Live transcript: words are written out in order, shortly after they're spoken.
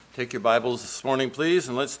Take your Bibles this morning, please,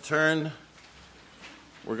 and let's turn.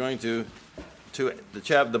 We're going to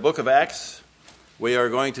the book of Acts. We are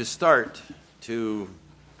going to start to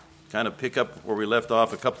kind of pick up where we left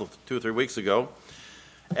off 2 or 3 weeks ago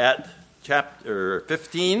at chapter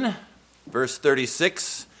 15, verse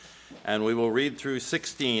 36, and we will read through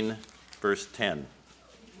 16, verse 10.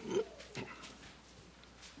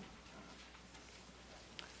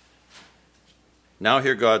 Now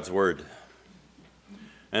hear God's word.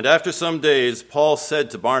 And after some days, Paul said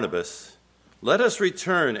to Barnabas, "Let us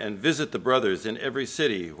return and visit the brothers in every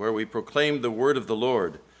city where we proclaim the word of the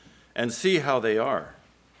Lord, and see how they are."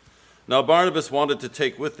 Now Barnabas wanted to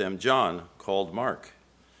take with them John, called Mark.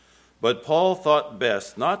 But Paul thought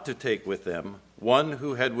best not to take with them one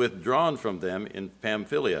who had withdrawn from them in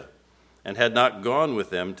Pamphylia, and had not gone with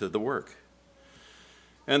them to the work.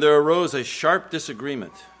 And there arose a sharp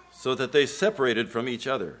disagreement, so that they separated from each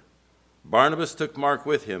other. Barnabas took Mark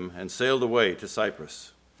with him and sailed away to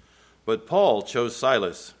Cyprus. But Paul chose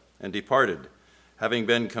Silas and departed, having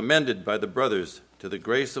been commended by the brothers to the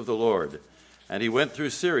grace of the Lord, and he went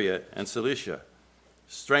through Syria and Cilicia,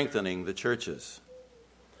 strengthening the churches.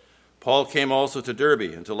 Paul came also to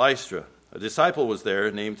Derbe and to Lystra. A disciple was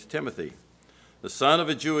there named Timothy, the son of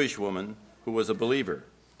a Jewish woman who was a believer,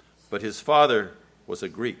 but his father was a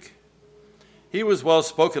Greek. He was well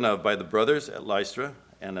spoken of by the brothers at Lystra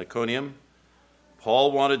and Iconium.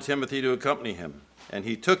 Paul wanted Timothy to accompany him, and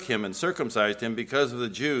he took him and circumcised him because of the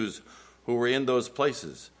Jews who were in those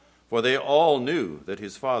places, for they all knew that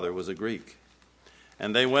his father was a Greek.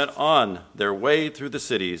 And they went on their way through the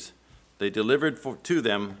cities. They delivered to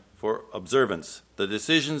them for observance the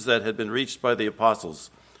decisions that had been reached by the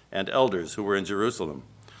apostles and elders who were in Jerusalem.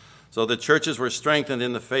 So the churches were strengthened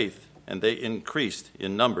in the faith, and they increased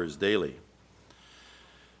in numbers daily.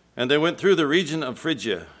 And they went through the region of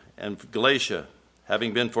Phrygia and Galatia,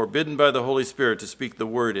 having been forbidden by the Holy Spirit to speak the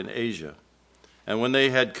word in Asia. And when they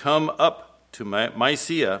had come up to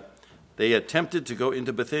Mysia, they attempted to go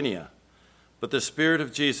into Bithynia, but the Spirit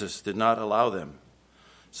of Jesus did not allow them.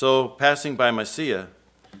 So, passing by Mysia,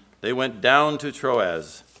 they went down to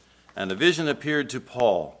Troas, and a vision appeared to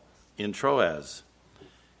Paul in Troas.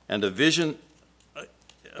 And a vision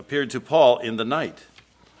appeared to Paul in the night.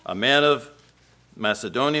 A man of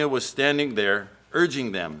Macedonia was standing there,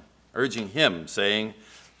 urging him, saying,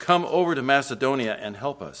 "Come over to Macedonia and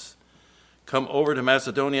help us. Come over to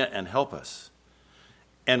Macedonia and help us."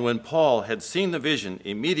 And when Paul had seen the vision,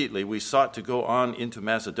 immediately we sought to go on into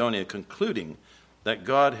Macedonia, concluding that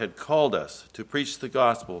God had called us to preach the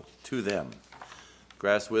gospel to them.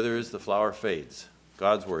 Grass withers, the flower fades.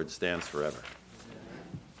 God's word stands forever.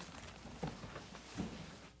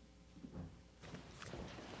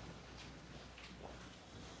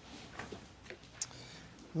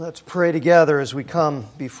 Let's pray together as we come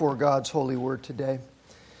before God's holy word today.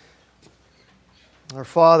 Our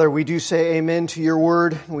Father, we do say amen to your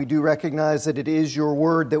word. We do recognize that it is your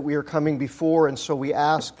word that we are coming before, and so we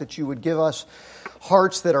ask that you would give us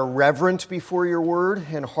hearts that are reverent before your word,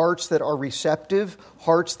 and hearts that are receptive,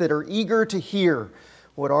 hearts that are eager to hear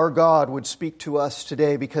what our God would speak to us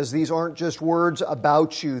today, because these aren't just words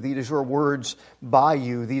about you. These are words by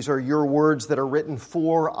you. These are your words that are written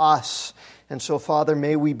for us. And so, Father,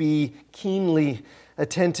 may we be keenly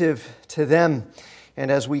attentive to them.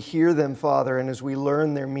 And as we hear them, Father, and as we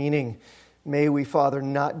learn their meaning, may we, Father,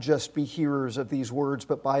 not just be hearers of these words,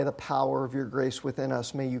 but by the power of your grace within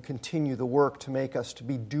us, may you continue the work to make us to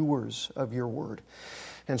be doers of your word.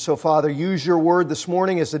 And so, Father, use your word this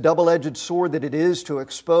morning as the double-edged sword that it is to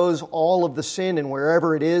expose all of the sin and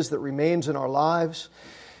wherever it is that remains in our lives,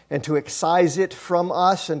 and to excise it from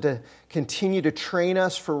us, and to continue to train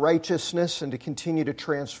us for righteousness, and to continue to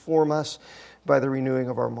transform us by the renewing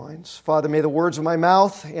of our minds. Father, may the words of my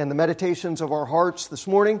mouth and the meditations of our hearts this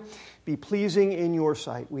morning be pleasing in your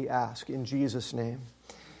sight, we ask, in Jesus' name.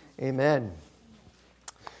 Amen.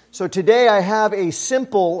 So today I have a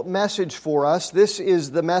simple message for us. This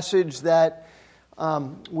is the message that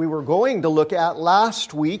we were going to look at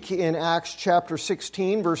last week in Acts chapter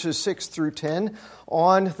 16, verses 6 through 10,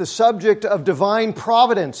 on the subject of divine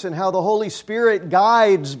providence and how the Holy Spirit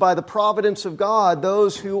guides by the providence of God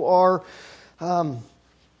those who are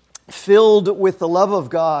filled with the love of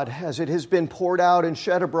God as it has been poured out and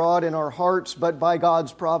shed abroad in our hearts, but by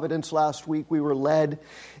God's providence last week we were led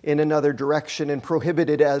in another direction and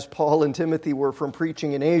prohibited, as Paul and Timothy were, from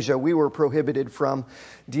preaching in Asia. We were prohibited from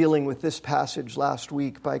dealing with this passage last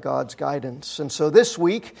week by God's guidance. And so this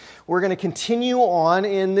week we're going to continue on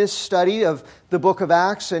in this study of the book of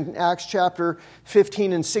Acts and Acts chapter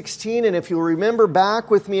 15 and 16. And if you'll remember back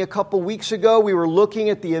with me a couple weeks ago, we were looking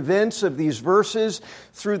at the events of these verses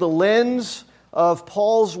through the lens of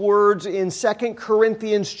Paul's words in 2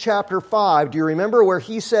 Corinthians chapter 5. Do you remember where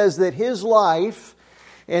he says that his life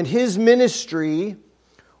and his ministry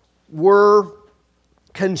were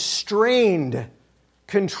constrained,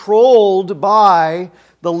 controlled by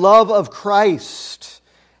the love of Christ,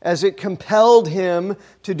 as it compelled him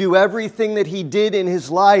to do everything that he did in his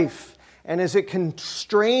life, and as it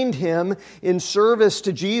constrained him in service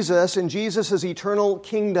to Jesus and Jesus' eternal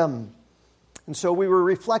kingdom. And so we were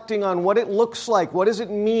reflecting on what it looks like. What does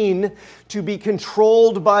it mean to be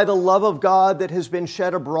controlled by the love of God that has been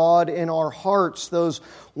shed abroad in our hearts? Those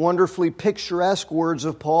wonderfully picturesque words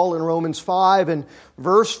of Paul in Romans 5 and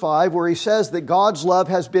verse 5, where he says that God's love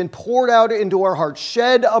has been poured out into our hearts,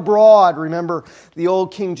 shed abroad. Remember, the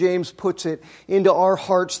old King James puts it, into our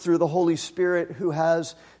hearts through the Holy Spirit who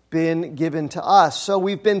has been given to us. So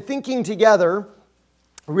we've been thinking together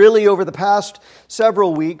really over the past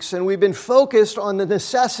several weeks, and we've been focused on the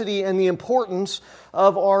necessity and the importance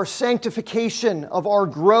of our sanctification, of our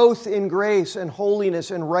growth in grace and holiness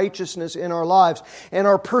and righteousness in our lives, and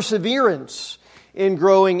our perseverance in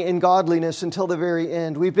growing in godliness until the very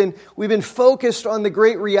end. We've been focused on the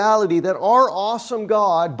great reality that our awesome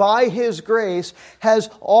God, by His grace, has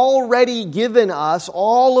already given us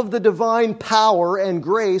all of the divine power and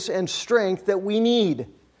grace and strength that we need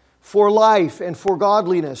for life and for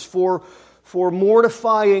godliness, for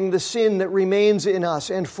mortifying the sin that remains in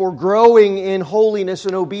us, and for growing in holiness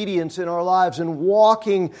and obedience in our lives, and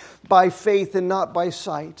walking by faith and not by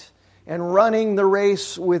sight, and running the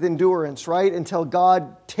race with endurance, right? Until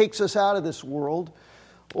God takes us out of this world,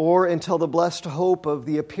 or until the blessed hope of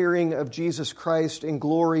the appearing of Jesus Christ in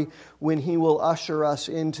glory when He will usher us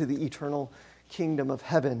into the eternal kingdom of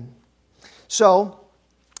heaven. So,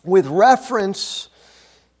 with reference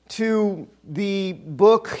to the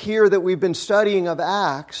book here that we've been studying of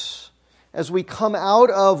Acts, as we come out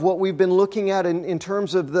of what we've been looking at in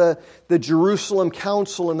terms of the Jerusalem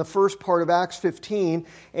Council in the first part of Acts 15,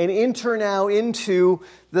 and enter now into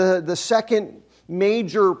the second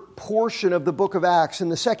major portion of the book of Acts,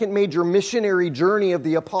 and the second major missionary journey of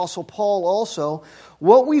the Apostle Paul also,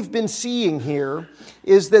 what we've been seeing here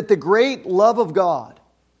is that the great love of God,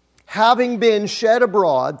 having been shed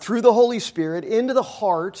abroad through the Holy Spirit into the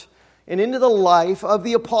heart and into the life of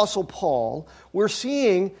the Apostle Paul, we're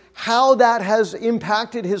seeing how that has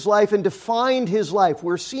impacted his life and defined his life.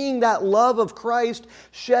 We're seeing that love of Christ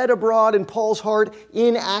shed abroad in Paul's heart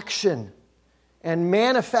in action and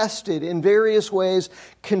manifested in various ways,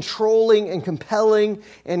 controlling and compelling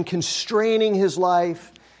and constraining his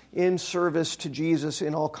life in service to Jesus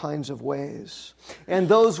in all kinds of ways. And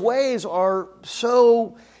those ways are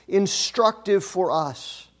so instructive for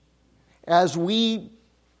us as we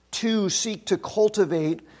too seek to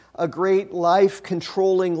cultivate a great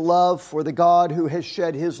life-controlling love for the God who has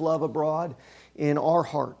shed His love abroad in our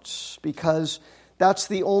hearts, because that's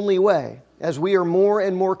the only way. As we are more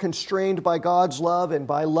and more constrained by God's love and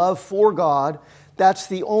by love for God, that's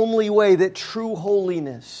the only way that true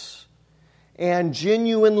holiness and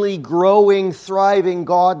genuinely growing, thriving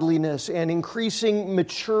godliness and increasing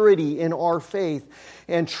maturity in our faith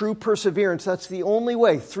and true perseverance, that's the only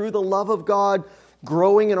way, through the love of God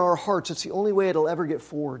growing in our hearts, it's the only way it'll ever get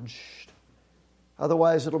forged.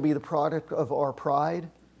 Otherwise, it'll be the product of our pride,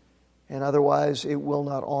 and otherwise it will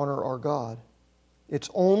not honor our God. It's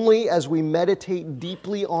only as we meditate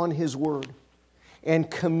deeply on His Word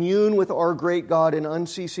and commune with our great God in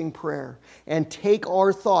unceasing prayer, and take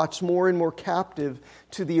our thoughts more and more captive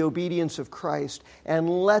to the obedience of Christ, and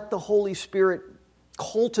let the Holy Spirit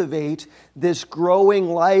cultivate this growing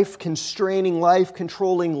life-constraining,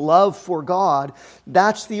 life-controlling love for God,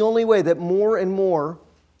 that's the only way that more and more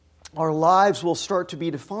our lives will start to be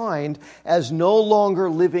defined as no longer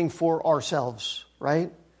living for ourselves,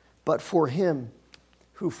 right? But for Him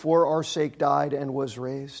who for our sake died and was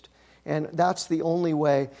raised. And that's the only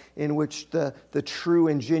way in which the true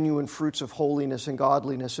and genuine fruits of holiness and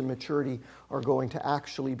godliness and maturity are going to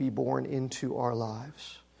actually be born into our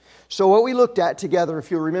lives. So what we looked at together,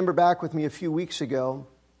 if you'll remember back with me a few weeks ago,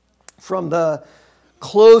 from the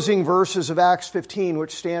closing verses of Acts 15,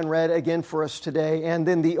 which Stan read again for us today, and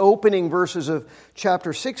then the opening verses of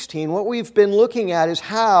chapter 16, what we've been looking at is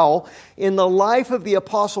how, in the life of the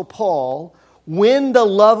Apostle Paul, when the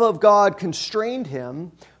love of God constrained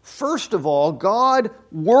him, first of all, God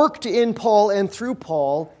worked in Paul and through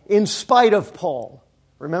Paul in spite of Paul.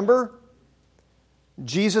 Remember?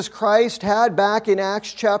 Jesus Christ had, back in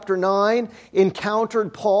Acts chapter 9,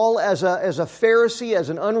 encountered Paul as a Pharisee, as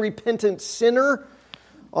an unrepentant sinner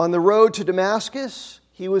on the road to Damascus.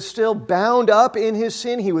 He was still bound up in his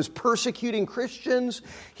sin. He was persecuting Christians.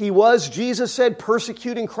 He was, Jesus said,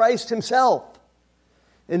 persecuting Christ himself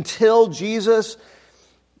until Jesus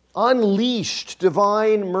unleashed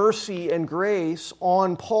divine mercy and grace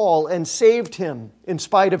on Paul and saved him in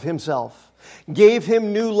spite of himself, gave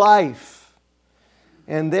him new life.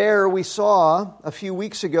 And there we saw a few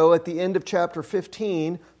weeks ago at the end of chapter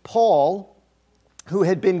 15, Paul, who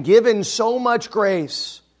had been given so much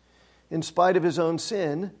grace in spite of his own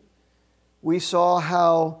sin, we saw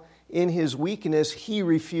how in his weakness he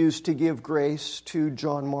refused to give grace to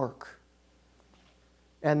John Mark.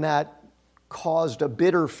 And that caused a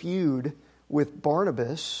bitter feud with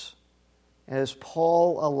Barnabas as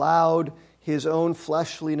Paul allowed his own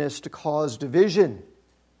fleshliness to cause division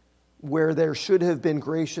where there should have been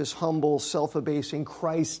gracious, humble, self-abasing,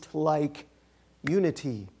 Christ-like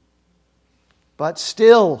unity. But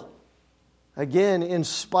still, again, in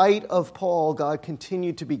spite of Paul, God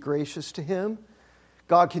continued to be gracious to him.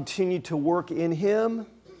 God continued to work in him.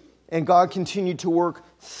 And God continued to work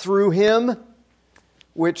through him,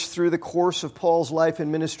 which through the course of Paul's life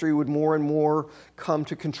and ministry would more and more come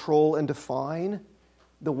to control and define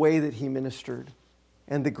the way that he ministered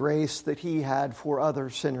and the grace that he had for other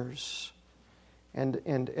sinners and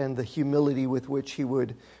the humility with which he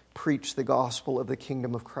would preach the gospel of the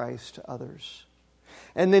kingdom of Christ to others.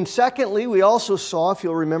 And then secondly, we also saw, if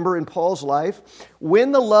you'll remember in Paul's life,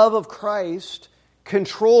 when the love of Christ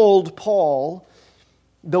controlled Paul,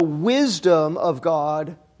 the wisdom of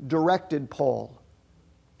God directed Paul.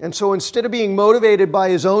 And so instead of being motivated by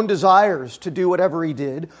his own desires to do whatever he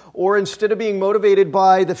did, or instead of being motivated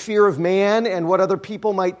by the fear of man and what other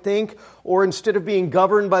people might think, or instead of being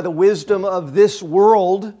governed by the wisdom of this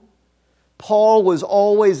world, Paul was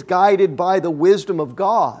always guided by the wisdom of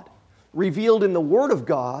God, revealed in the Word of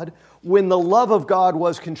God, when the love of God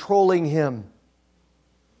was controlling him.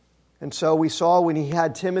 And so we saw when he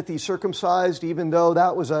had Timothy circumcised, even though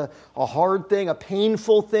that was a hard thing, a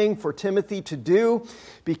painful thing for Timothy to do,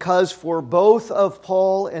 because for both of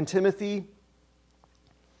Paul and Timothy,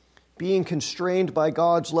 being constrained by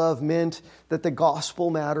God's love meant that the gospel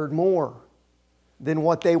mattered more than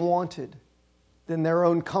what they wanted, than their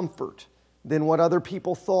own comfort, than what other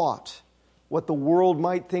people thought, what the world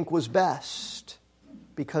might think was best,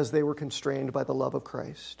 because they were constrained by the love of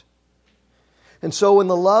Christ. And so when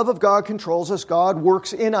the love of God controls us, God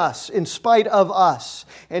works in us, in spite of us.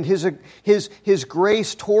 And His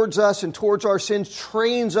grace towards us and towards our sins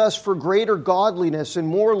trains us for greater godliness and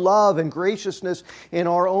more love and graciousness in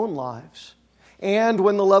our own lives. And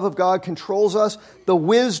when the love of God controls us, the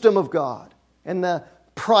wisdom of God and the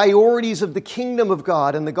priorities of the kingdom of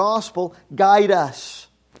God and the gospel guide us.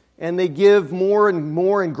 And they give more and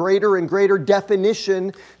more and greater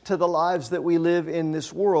definition to the lives that we live in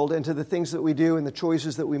this world and to the things that we do and the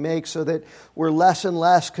choices that we make, so that we're less and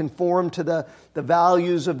less conformed to the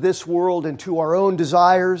values of this world and to our own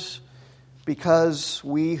desires, because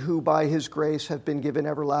we who by His grace have been given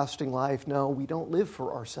everlasting life know we don't live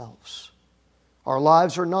for ourselves. Our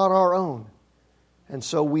lives are not our own. And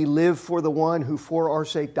so we live for the one who for our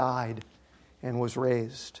sake died and was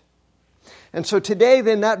raised. And so today,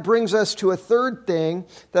 then, that brings us to a third thing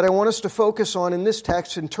that I want us to focus on in this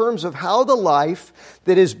text in terms of how the life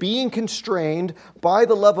that is being constrained by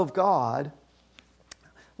the love of God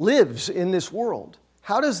lives in this world.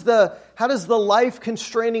 How does the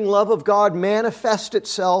life-constraining love of God manifest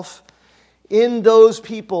itself in those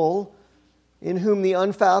people in whom the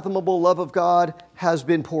unfathomable love of God has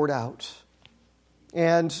been poured out?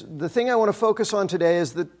 And the thing I want to focus on today,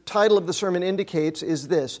 as the title of the sermon indicates, is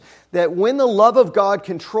this: that when the love of God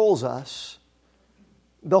controls us,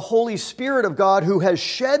 the Holy Spirit of God, who has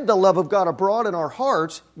shed the love of God abroad in our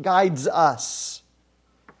hearts, guides us.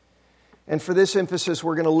 And for this emphasis,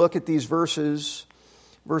 we're going to look at these verses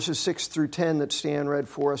 6 through 10 that Stan read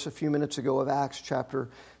for us a few minutes ago of Acts chapter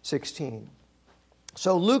 16.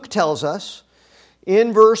 So Luke tells us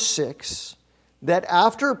in verse 6 that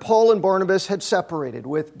after Paul and Barnabas had separated,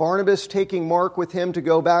 with Barnabas taking Mark with him to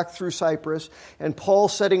go back through Cyprus, and Paul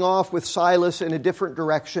setting off with Silas in a different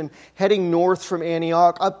direction, heading north from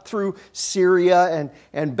Antioch, up through Syria,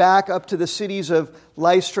 and back up to the cities of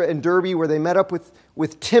Lystra and Derbe, where they met up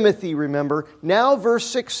with Timothy, remember. Now verse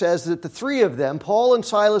 6 says that the three of them, Paul and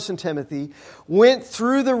Silas and Timothy, went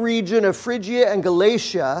through the region of Phrygia and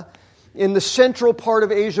Galatia in the central part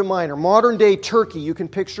of Asia Minor, modern-day Turkey, you can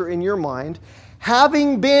picture in your mind,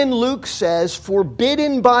 having been, Luke says,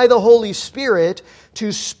 forbidden by the Holy Spirit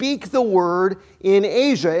to speak the word in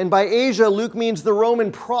Asia. And by Asia, Luke means the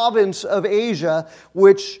Roman province of Asia,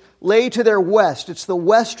 which lay to their west. It's the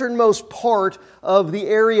westernmost part of the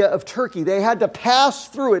area of Turkey. They had to pass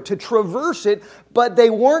through it, to traverse it, but they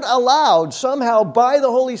weren't allowed somehow by the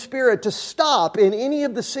Holy Spirit to stop in any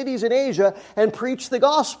of the cities in Asia and preach the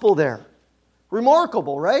gospel there.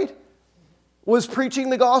 Remarkable, right? Was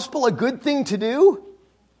preaching the gospel a good thing to do?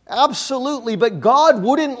 Absolutely, but God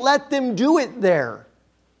wouldn't let them do it there.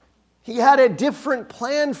 He had a different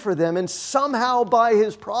plan for them, and somehow by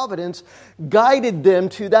His providence guided them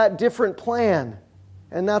to that different plan.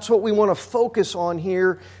 And that's what we want to focus on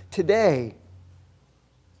here today.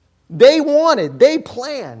 They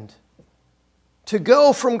planned to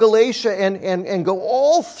go from Galatia and go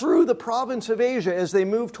all through the province of Asia as they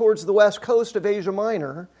move towards the west coast of Asia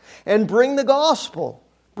Minor and bring the gospel,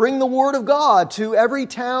 bring the word of God to every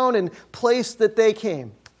town and place that they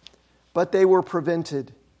came. But they were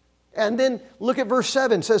prevented. And then look at verse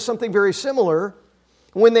 7, it says something very similar.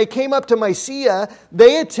 When they came up to Mysia,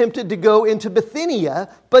 they attempted to go into Bithynia,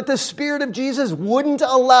 but the Spirit of Jesus wouldn't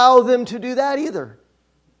allow them to do that either.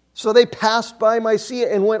 So they passed by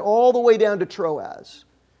Mysia and went all the way down to Troas.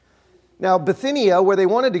 Now, Bithynia, where they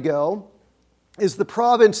wanted to go, is the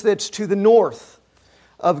province that's to the north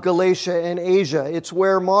of Galatia and Asia. It's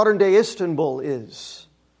where modern-day Istanbul is.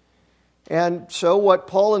 And so what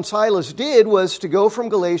Paul and Silas did was to go from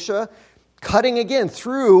Galatia, cutting again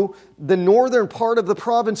through the northern part of the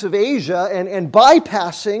province of Asia and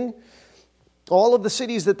bypassing all of the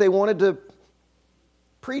cities that they wanted to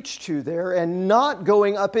preach to there, and not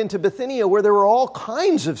going up into Bithynia where there were all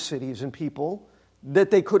kinds of cities and people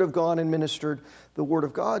that they could have gone and ministered the Word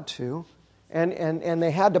of God to. And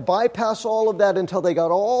they had to bypass all of that until they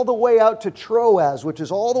got all the way out to Troas, which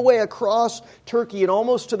is all the way across Turkey and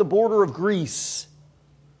almost to the border of Greece.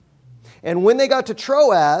 And when they got to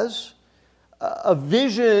Troas, a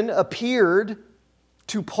vision appeared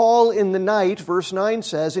to Paul in the night, verse 9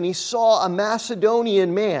 says, and he saw a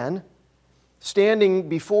Macedonian man standing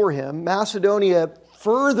before him. Macedonia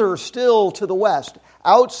further still to the west,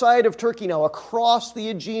 outside of Turkey now, across the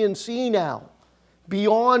Aegean Sea now,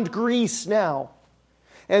 beyond Greece now.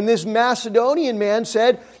 And this Macedonian man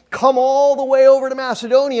said, come all the way over to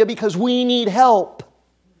Macedonia because we need help.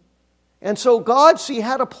 And so God,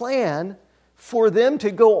 had a plan for them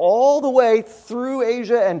to go all the way through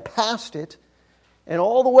Asia and past it, and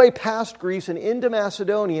all the way past Greece and into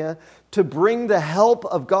Macedonia to bring the help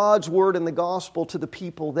of God's Word and the gospel to the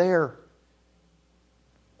people there.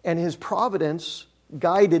 And His providence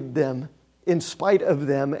guided them in spite of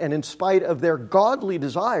them and in spite of their godly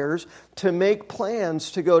desires to make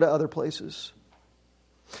plans to go to other places.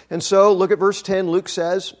 And so, look at verse 10, Luke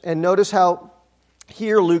says, and notice how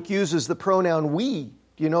here Luke uses the pronoun we.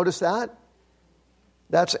 Do you notice that?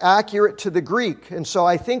 That's accurate to the Greek. And so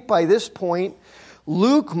I think by this point,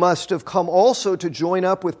 Luke must have come also to join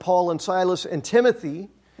up with Paul and Silas and Timothy,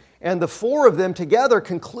 and the four of them together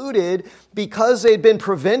concluded, because they'd been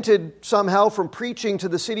prevented somehow from preaching to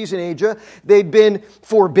the cities in Asia, they'd been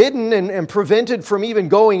forbidden and prevented from even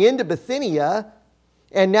going into Bithynia,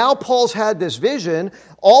 and now Paul's had this vision.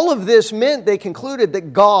 All of this meant they concluded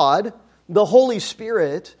that God, the Holy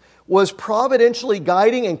Spirit, was providentially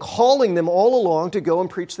guiding and calling them all along to go and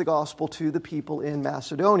preach the gospel to the people in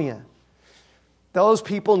Macedonia. Those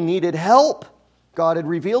people needed help. God had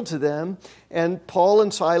revealed to them, and Paul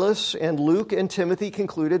and Silas and Luke and Timothy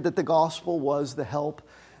concluded that the gospel was the help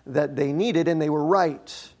that they needed, and they were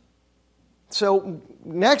right. So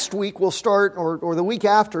next week we'll start, or the week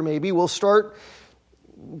after maybe, we'll start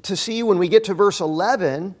to see when we get to verse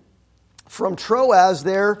 11, from Troas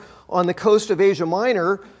there on the coast of Asia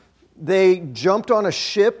Minor, they jumped on a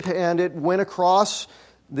ship and it went across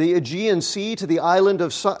the Aegean Sea to the island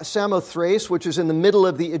of Samothrace, which is in the middle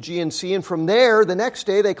of the Aegean Sea. And from there, the next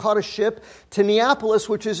day, they caught a ship to Neapolis,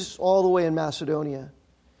 which is all the way in Macedonia.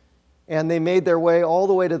 And they made their way all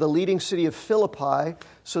the way to the leading city of Philippi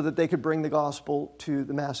so that they could bring the gospel to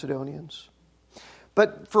the Macedonians.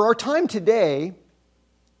 But for our time today,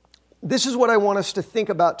 this is what I want us to think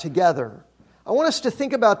about together. I want us to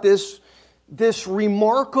think about this this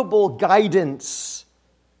remarkable guidance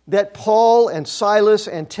that Paul and Silas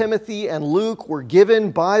and Timothy and Luke were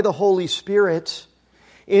given by the Holy Spirit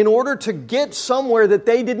in order to get somewhere that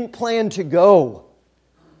they didn't plan to go.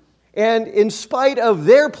 And in spite of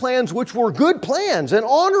their plans, which were good plans and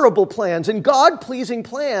honorable plans and God-pleasing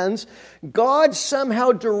plans, God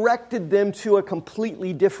somehow directed them to a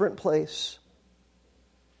completely different place.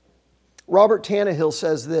 Robert Tannehill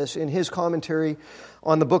says this in his commentary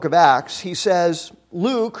on the book of Acts. He says,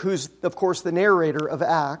 Luke, who's of course the narrator of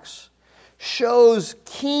Acts, shows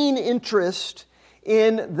keen interest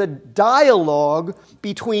in the dialogue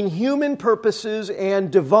between human purposes and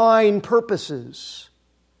divine purposes,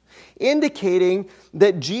 indicating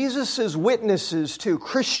that Jesus' witnesses to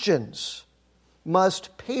Christians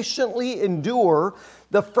must patiently endure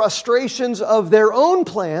the frustrations of their own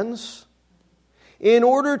plans in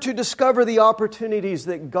order to discover the opportunities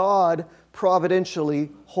that God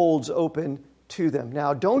providentially holds open to them.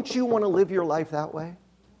 Now, don't you want to live your life that way?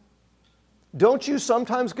 Don't you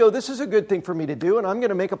sometimes go, this is a good thing for me to do, and I'm going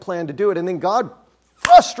to make a plan to do it, and then God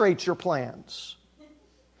frustrates your plans?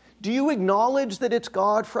 Do you acknowledge that it's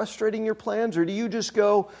God frustrating your plans, or do you just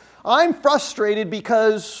go, I'm frustrated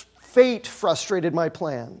because fate frustrated my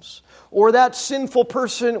plans, or that sinful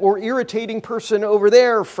person or irritating person over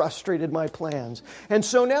there frustrated my plans, and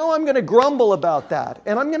so now I'm going to grumble about that,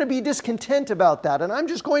 and I'm going to be discontent about that, and I'm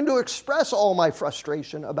just going to express all my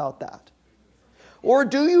frustration about that? Or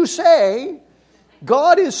do you say,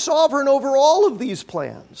 God is sovereign over all of these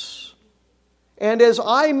plans, and as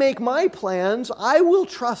I make my plans, I will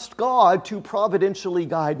trust God to providentially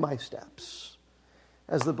guide my steps,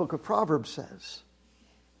 as the book of Proverbs says.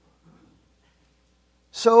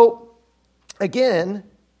 So, again,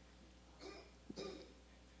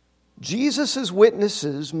 Jesus'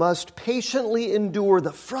 witnesses must patiently endure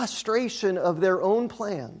the frustration of their own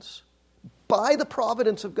plans by the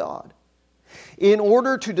providence of God in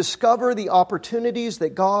order to discover the opportunities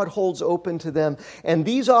that God holds open to them. And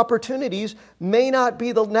these opportunities may not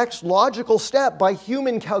be the next logical step by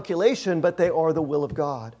human calculation, but they are the will of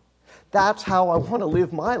God. That's how I want to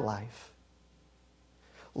live my life.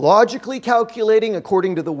 Logically calculating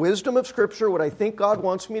according to the wisdom of Scripture what I think God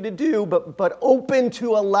wants me to do, but open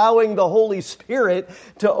to allowing the Holy Spirit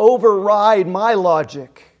to override my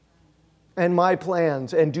logic and my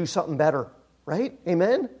plans and do something better. Right?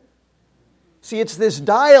 Amen? See, it's this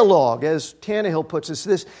dialogue, as Tannehill puts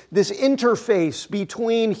it, this interface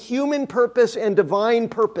between human purpose and divine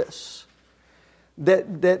purpose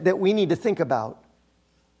that we need to think about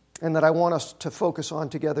and that I want us to focus on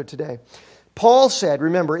together today. Paul said,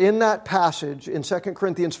 remember, in that passage in 2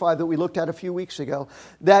 Corinthians 5 that we looked at a few weeks ago,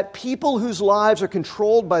 that people whose lives are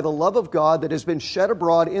controlled by the love of God that has been shed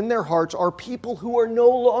abroad in their hearts are people who are no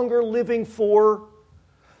longer living for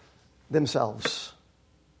themselves.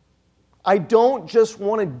 I don't just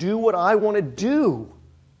want to do what I want to do.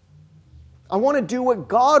 I want to do what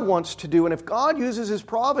God wants to do. And if God uses His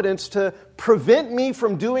providence to prevent me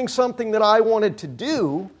from doing something that I wanted to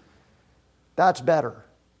do, that's better.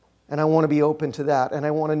 And I want to be open to that. And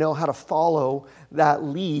I want to know how to follow that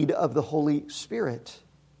lead of the Holy Spirit.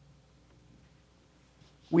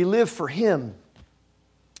 We live for Him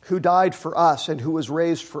who died for us and who was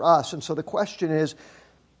raised for us. And so the question is,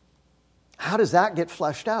 how does that get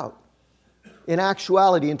fleshed out? In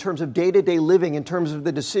actuality, in terms of day-to-day living, in terms of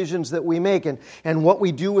the decisions that we make and what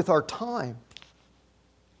we do with our time.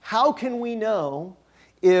 How can we know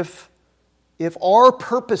if our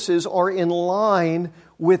purposes are in line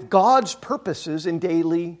with God's purposes in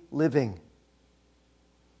daily living?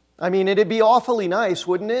 I mean, it'd be awfully nice,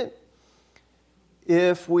 wouldn't it?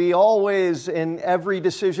 If we always, in every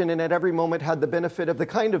decision and at every moment, had the benefit of the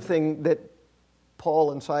kind of thing that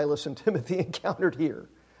Paul and Silas and Timothy encountered here.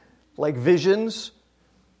 Like visions,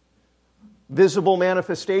 visible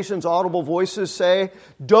manifestations, audible voices say,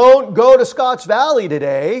 don't go to Scotts Valley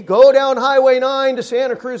today. Go down Highway 9 to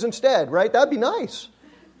Santa Cruz instead, right? That'd be nice.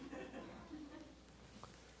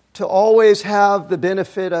 To always have the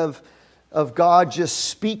benefit of God just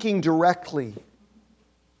speaking directly.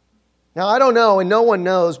 Now, I don't know, and no one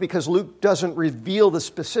knows because Luke doesn't reveal the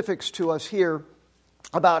specifics to us here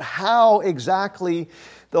about how exactly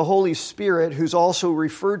the Holy Spirit, who's also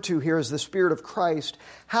referred to here as the Spirit of Christ,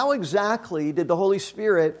 how exactly did the Holy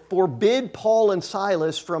Spirit forbid Paul and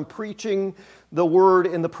Silas from preaching the word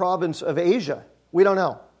in the province of Asia? We don't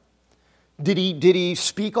know. Did he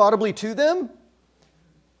speak audibly to them?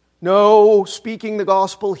 No, speaking the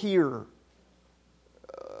gospel here.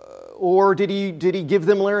 Or did he give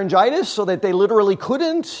them laryngitis so that they literally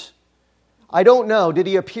couldn't? I don't know. Did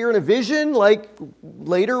he appear in a vision like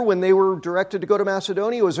later when they were directed to go to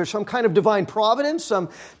Macedonia? Was there some kind of divine providence?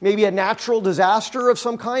 Maybe a natural disaster of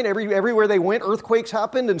some kind? Everywhere they went, earthquakes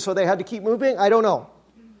happened, and so they had to keep moving? I don't know.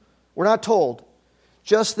 We're not told.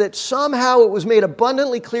 Just that somehow it was made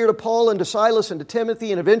abundantly clear to Paul and to Silas and to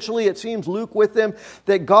Timothy, and eventually it seems Luke with them,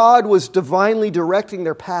 that God was divinely directing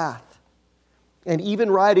their path and even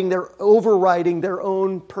overriding their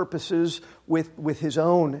own purposes with His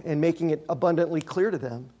own and making it abundantly clear to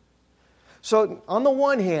them. So on the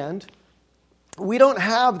one hand, we don't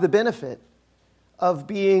have the benefit of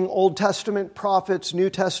being Old Testament prophets, New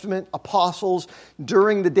Testament apostles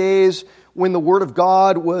during the days when the Word of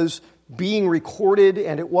God was being recorded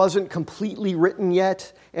and it wasn't completely written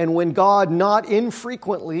yet, and when God not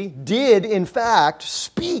infrequently did, in fact,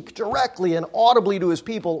 speak directly and audibly to His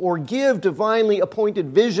people or give divinely appointed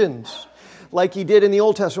visions like He did in the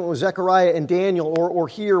Old Testament with Zechariah and Daniel, or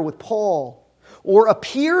here with Paul, or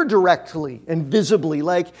appear directly and visibly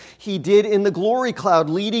like He did in the glory cloud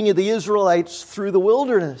leading the Israelites through the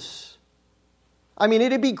wilderness. I mean,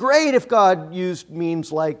 it'd be great if God used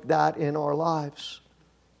means like that in our lives,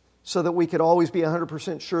 so that we could always be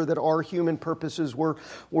 100% sure that our human purposes were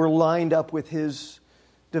lined up with His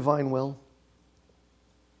divine will.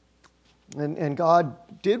 And God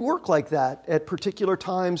did work like that at particular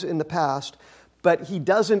times in the past, but He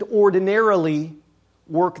doesn't ordinarily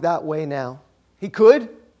work that way now. He could,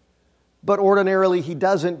 but ordinarily He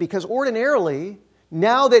doesn't, because ordinarily,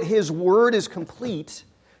 now that His Word is complete,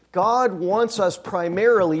 God wants us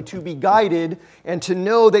primarily to be guided and to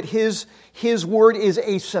know that His Word is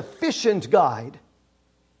a sufficient guide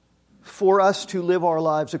for us to live our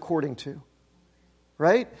lives according to.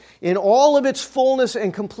 Right? In all of its fullness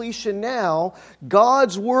and completion now,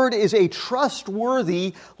 God's Word is a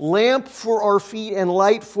trustworthy lamp for our feet and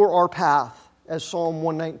light for our path, as Psalm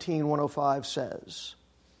 119, 105 says.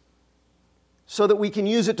 So that we can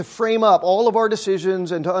use it to frame up all of our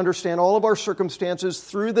decisions and to understand all of our circumstances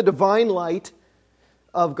through the divine light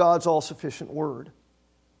of God's all-sufficient Word.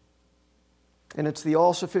 And it's the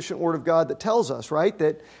all-sufficient Word of God that tells us, right,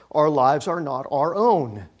 that our lives are not our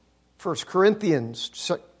own. 1 Corinthians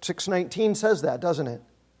 6:19 says that, doesn't it?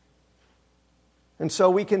 And so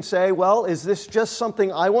we can say, well, is this just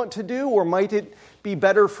something I want to do, or might it be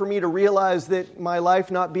better for me to realize that my life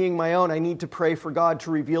not being my own, I need to pray for God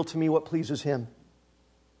to reveal to me what pleases Him?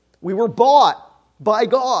 We were bought by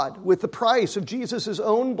God with the price of Jesus'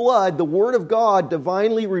 own blood. The Word of God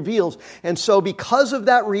divinely reveals. And so because of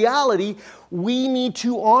that reality, we need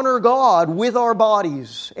to honor God with our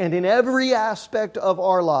bodies and in every aspect of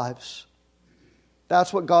our lives.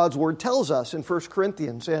 That's what God's Word tells us in 1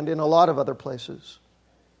 Corinthians and in a lot of other places.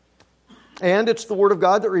 And it's the Word of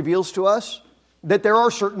God that reveals to us that there are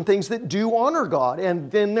certain things that do honor God, and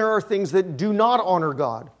then there are things that do not honor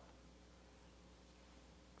God.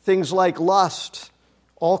 Things like lust,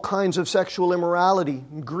 all kinds of sexual immorality,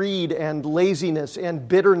 greed and laziness and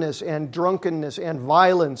bitterness and drunkenness and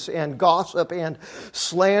violence and gossip and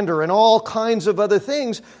slander and all kinds of other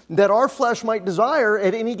things that our flesh might desire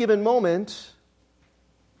at any given moment,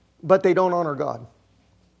 but they don't honor God.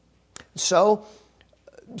 So,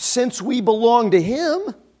 since we belong to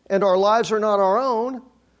Him and our lives are not our own,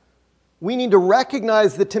 we need to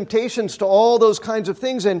recognize the temptations to all those kinds of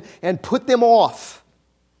things and put them off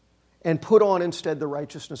and put on instead the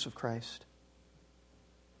righteousness of Christ,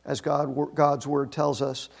 as God's Word tells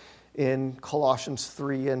us in Colossians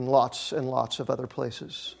 3 and lots of other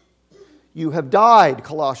places. You have died,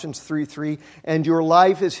 Colossians 3:3, and your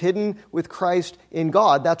life is hidden with Christ in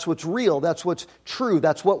God. That's what's real. That's what's true.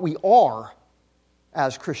 That's what we are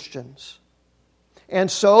as Christians. And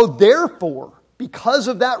so, therefore, because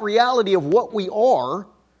of that reality of what we are,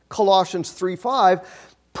 Colossians 3:5,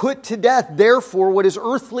 put to death, therefore, what is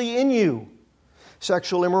earthly in you: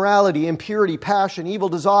 sexual immorality, impurity, passion, evil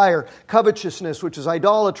desire, covetousness, which is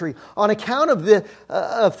idolatry. On account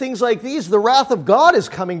of things like these, the wrath of God is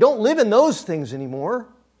coming. Don't live in those things anymore.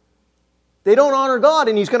 They don't honor God,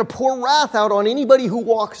 and He's going to pour wrath out on anybody who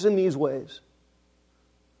walks in these ways.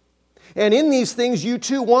 And in these things you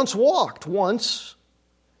too once walked,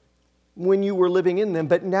 when you were living in them,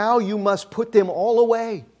 but now you must put them all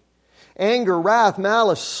away. Anger, wrath,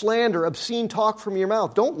 malice, slander, obscene talk from your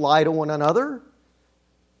mouth. Don't lie to one another.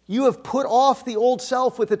 You have put off the old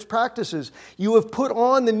self with its practices. You have put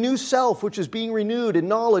on the new self, which is being renewed in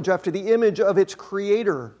knowledge after the image of its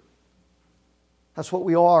Creator. That's what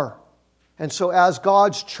we are. And so as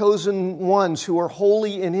God's chosen ones who are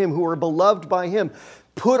holy in Him, who are beloved by Him,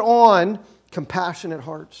 put on compassionate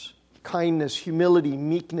hearts, kindness, humility,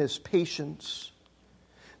 meekness, patience,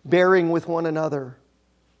 bearing with one another.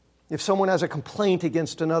 If someone has a complaint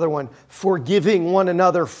against another one, forgiving one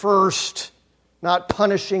another first, not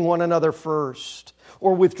punishing one another first,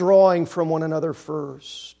 or withdrawing from one another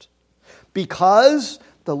first. Because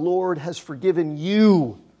the Lord has forgiven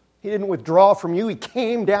you. He didn't withdraw from you. He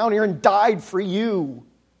came down here and died for you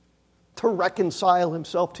to reconcile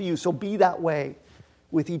himself to you. So be that way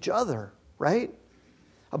with each other, right?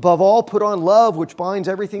 Above all, put on love, which binds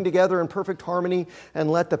everything together in perfect harmony, and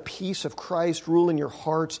let the peace of Christ rule in your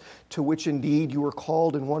hearts, to which indeed you were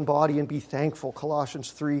called in one body, and be thankful.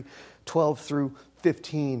 Colossians 3:12 through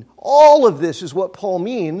 15. All of this is what Paul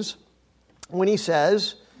means when he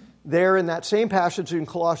says, there in that same passage in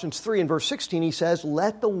Colossians 3 in verse 16, he says,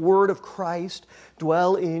 let the word of Christ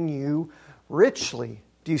dwell in you richly.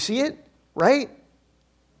 Do you see it? Right?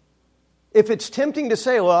 If it's tempting to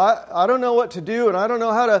say, well, I don't know what to do, and I don't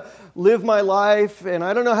know how to live my life, and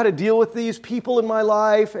I don't know how to deal with these people in my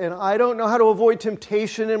life, and I don't know how to avoid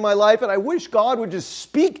temptation in my life, and I wish God would just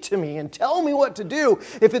speak to me and tell me what to do.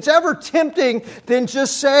 If it's ever tempting, then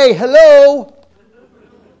just say, hello,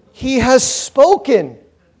 He has spoken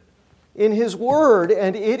in His Word,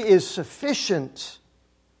 and it is sufficient.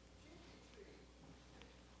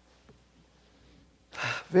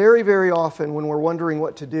 Very, very often when we're wondering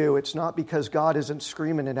what to do, it's not because God isn't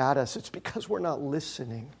screaming it at us. It's because we're not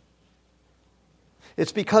listening.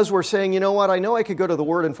 It's because we're saying, you know what, I know I could go to the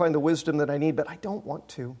Word and find the wisdom that I need, but I don't want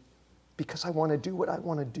to because I want to do what I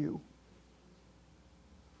want to do.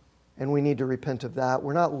 And we need to repent of that.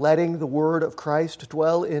 We're not letting the Word of Christ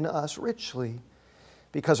dwell in us richly,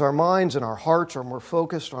 because our minds and our hearts are more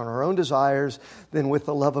focused on our own desires than with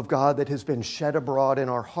the love of God that has been shed abroad in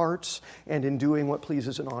our hearts and in doing what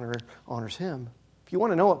pleases and honors Him. If you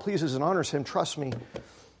want to know what pleases and honors Him, trust me,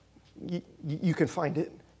 you can find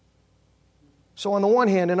it. So on the one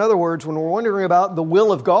hand, in other words, when we're wondering about the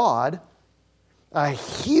will of God, a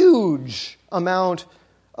huge amount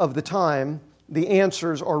of the time, the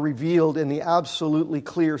answers are revealed in the absolutely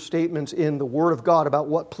clear statements in the Word of God about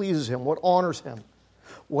what pleases Him, what honors Him.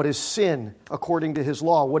 What is sin according to His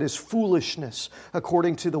law? What is foolishness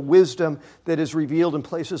according to the wisdom that is revealed in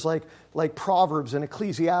places like Proverbs and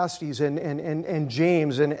Ecclesiastes and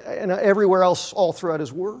James and everywhere else all throughout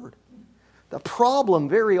His Word? The problem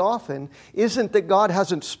very often isn't that God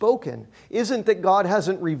hasn't spoken, isn't that God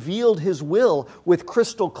hasn't revealed His will with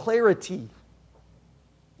crystal clarity.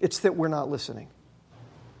 It's that we're not listening.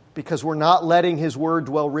 Because we're not letting His Word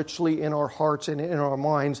dwell richly in our hearts and in our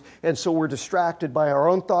minds. And so we're distracted by our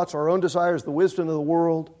own thoughts, our own desires, the wisdom of the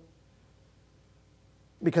world.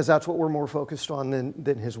 Because that's what we're more focused on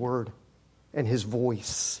than His Word and His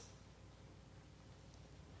voice.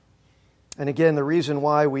 And again, the reason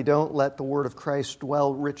why we don't let the Word of Christ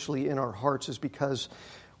dwell richly in our hearts is because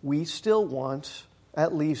we still want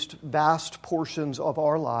at least vast portions of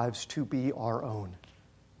our lives to be our own.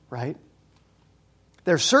 Right?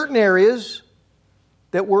 There are certain areas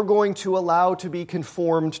that we're going to allow to be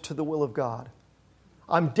conformed to the will of God.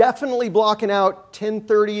 I'm definitely blocking out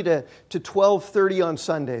 10:30 to 12:30 on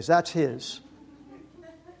Sundays. That's His.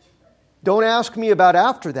 Don't ask me about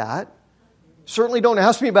after that. Certainly don't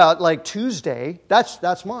ask me about like Tuesday.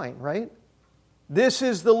 That's mine, right? This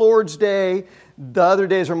is the Lord's day. The other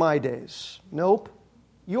days are my days. Nope.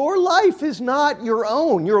 Your life is not your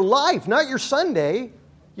own. Your life, not your Sunday.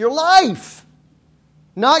 Your life.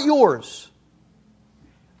 Not yours.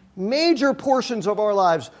 Major portions of our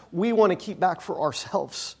lives we want to keep back for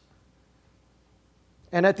ourselves.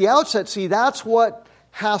 And at the outset, see, that's what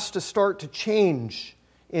has to start to change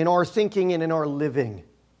in our thinking and in our living.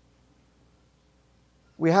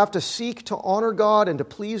 We have to seek to honor God and to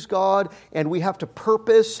please God, and we have to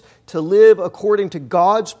purpose to live according to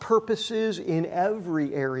God's purposes in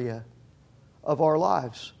every area of our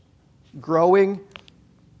lives. Growing,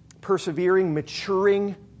 persevering,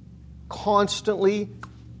 maturing, constantly.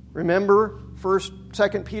 Remember,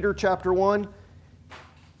 2 Peter chapter 1,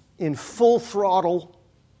 in full throttle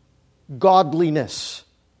godliness.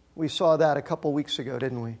 We saw that a couple weeks ago,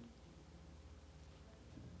 didn't we?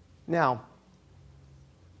 Now,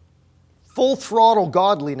 full throttle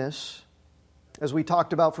godliness, as we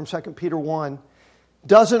talked about from 2 Peter 1,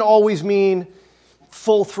 doesn't always mean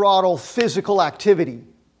full throttle physical activity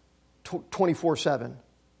 24/7.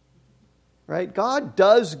 Right? God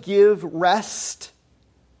does give rest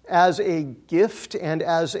as a gift and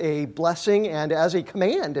as a blessing and as a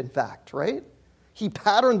command, in fact, right? He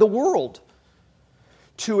patterned the world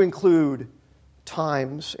to include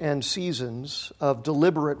times and seasons of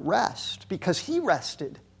deliberate rest because He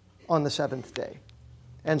rested on the seventh day.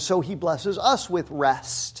 And so He blesses us with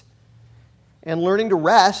rest. And learning to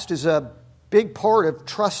rest is a big part of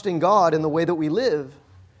trusting God in the way that we live.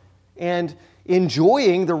 And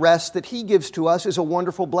enjoying the rest that He gives to us is a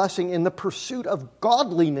wonderful blessing in the pursuit of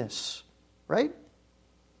godliness, right?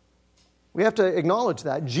 We have to acknowledge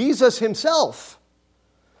that. Jesus Himself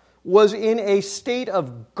was in a state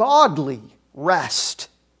of godly rest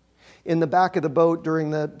in the back of the boat during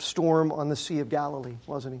the storm on the Sea of Galilee,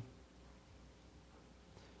 wasn't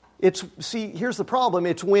He? Here's the problem.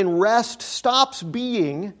 It's when rest stops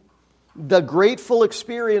being the grateful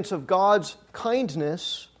experience of God's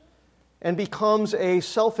kindness and becomes a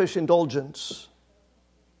selfish indulgence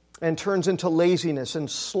and turns into laziness and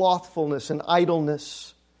slothfulness and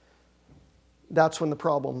idleness. That's when the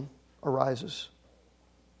problem arises.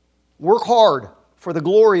 Work hard for the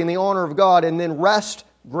glory and the honor of God, and then rest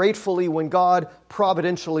gratefully when God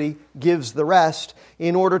providentially gives the rest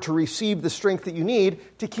in order to receive the strength that you need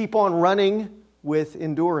to keep on running with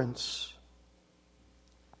endurance.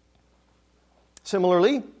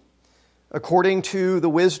 Similarly, according to the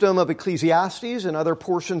wisdom of Ecclesiastes and other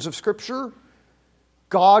portions of Scripture,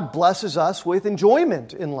 God blesses us with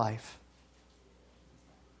enjoyment in life.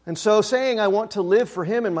 And so saying I want to live for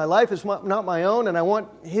Him and my life is not my own and I want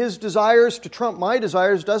His desires to trump my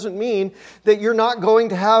desires doesn't mean that you're not going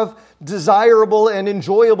to have desirable and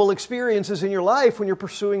enjoyable experiences in your life when you're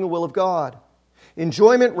pursuing the will of God.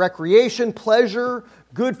 Enjoyment, recreation, pleasure,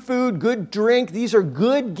 good food, good drink, these are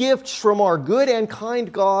good gifts from our good and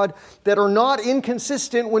kind God that are not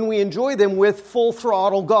inconsistent when we enjoy them with full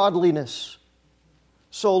throttle godliness.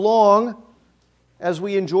 So long as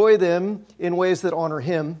we enjoy them in ways that honor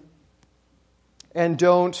Him and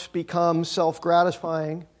don't become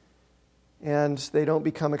self-gratifying and they don't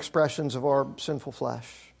become expressions of our sinful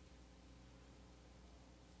flesh.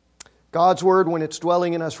 God's Word, when it's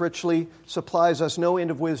dwelling in us richly, supplies us no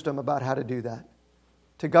end of wisdom about how to do that.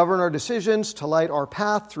 To govern our decisions, to light our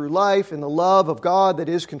path through life in the love of God that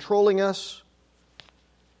is controlling us.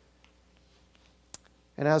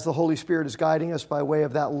 And as the Holy Spirit is guiding us by way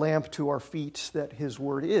of that lamp to our feet that His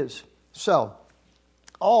Word is. So,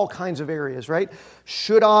 all kinds of areas, right?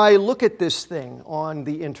 Should I look at this thing on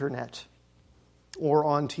the internet or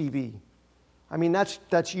on TV? I mean,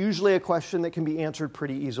 that's usually a question that can be answered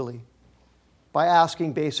pretty easily by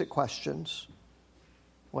asking basic questions.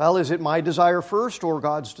 Well, is it my desire first or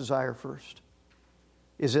God's desire first?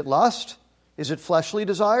 Is it lust? Is it fleshly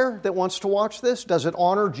desire that wants to watch this? Does it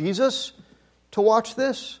honor Jesus to watch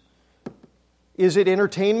this? Is it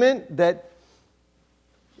entertainment that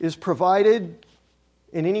is provided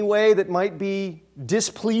in any way that might be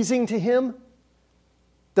displeasing to Him?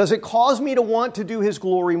 Does it cause me to want to do His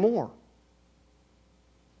glory more?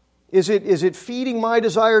 Is it feeding my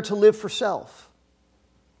desire to live for self?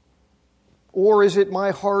 Or is it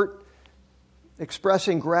my heart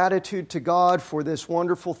expressing gratitude to God for this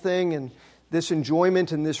wonderful thing and this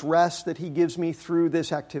enjoyment and this rest that He gives me through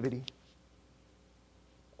this activity?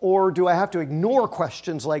 Or do I have to ignore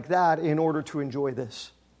questions like that in order to enjoy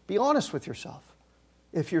this? Be honest with yourself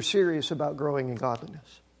if you're serious about growing in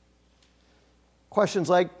godliness. Questions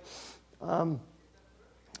like,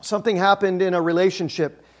 something happened in a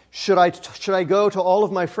relationship. Should I go to all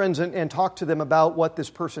of my friends and talk to them about what this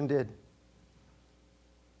person did?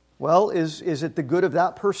 Well, is it the good of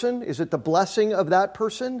that person? Is it the blessing of that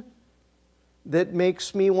person that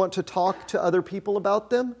makes me want to talk to other people about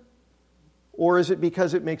them? Or is it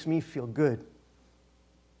because it makes me feel good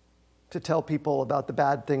to tell people about the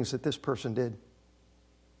bad things that this person did,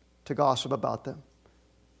 to gossip about them,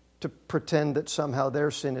 to pretend that somehow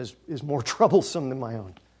their sin is more troublesome than my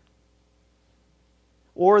own?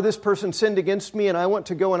 Or this person sinned against me and I want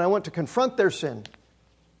to go and I want to confront their sin.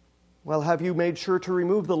 Well, have you made sure to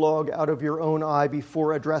remove the log out of your own eye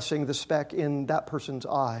before addressing the speck in that person's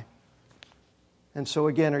eye? And so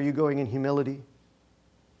again, are you going in humility?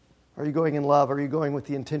 Are you going in love? Are you going with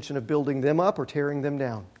the intention of building them up or tearing them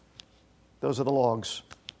down? Those are the logs,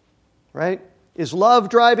 right? Is love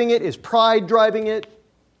driving it? Is pride driving it?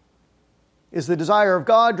 Is the desire of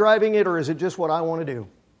God driving it, or is it just what I want to do?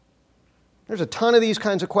 There's a ton of these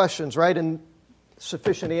kinds of questions, right? And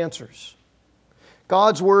sufficient answers.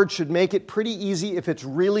 God's Word should make it pretty easy if it's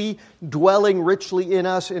really dwelling richly in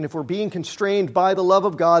us and if we're being constrained by the love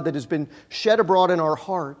of God that has been shed abroad in our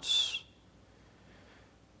hearts.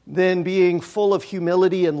 Then being full of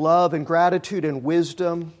humility and love and gratitude and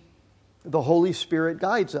wisdom, the Holy Spirit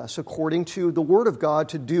guides us according to the Word of God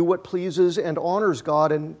to do what pleases and honors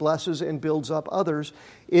God and blesses and builds up others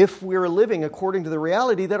if we're living according to the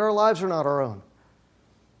reality that our lives are not our own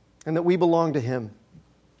and that we belong to Him.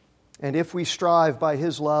 And if we strive by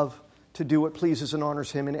His love to do what pleases and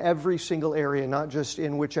honors Him in every single area, not just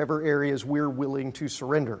in whichever areas we're willing to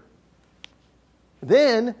surrender.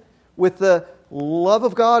 Then, with the love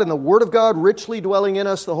of God and the Word of God richly dwelling in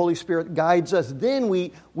us, the Holy Spirit guides us. Then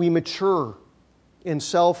we mature in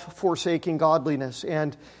self-forsaking godliness.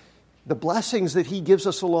 And the blessings that He gives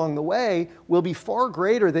us along the way will be far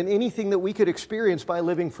greater than anything that we could experience by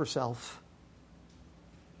living for self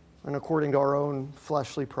and according to our own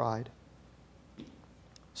fleshly pride.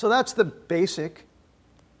 So that's the basic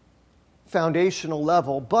foundational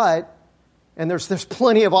level, and there's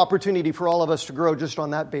plenty of opportunity for all of us to grow just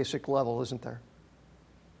on that basic level, isn't there?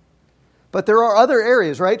 But there are other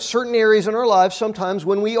areas, right? Certain areas in our lives sometimes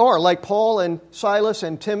when we are, like Paul and Silas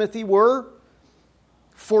and Timothy were,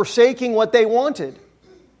 forsaking what they wanted,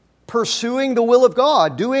 pursuing the will of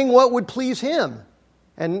God, doing what would please Him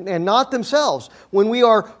and not themselves. When we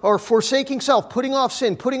are forsaking self, putting off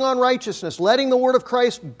sin, putting on righteousness, letting the Word of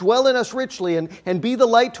Christ dwell in us richly and be the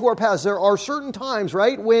light to our paths, there are certain times,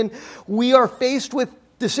 right, when we are faced with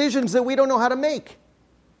decisions that we don't know how to make.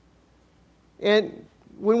 And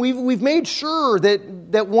when we've made sure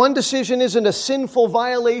that one decision isn't a sinful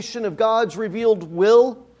violation of God's revealed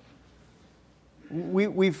will,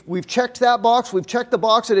 We've checked that box. We've checked the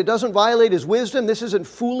box that it doesn't violate His wisdom. This isn't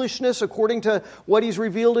foolishness according to what He's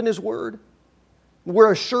revealed in His Word.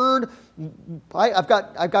 We're assured. I've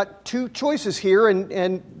got two choices here,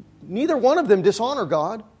 and neither one of them dishonor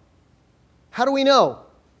God. How do we know?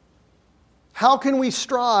 How can we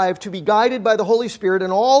strive to be guided by the Holy Spirit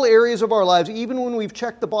in all areas of our lives, even when we've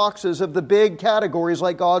checked the boxes of the big categories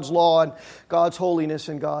like God's law and God's holiness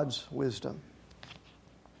and God's wisdom?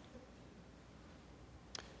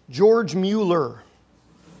 George Mueller.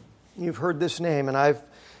 You've heard this name, and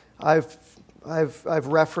I've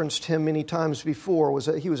referenced him many times before.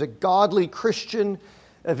 He was a godly Christian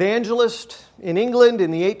evangelist in England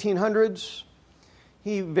in the 1800s.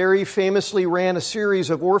 He very famously ran a series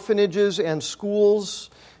of orphanages and schools,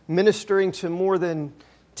 ministering to more than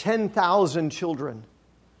 10,000 children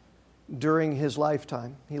during his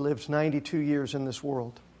lifetime. He lived 92 years in this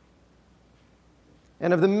world.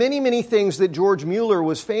 And of the many, many things that George Mueller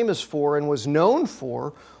was famous for and was known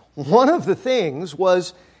for, one of the things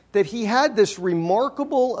was that he had this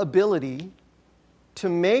remarkable ability to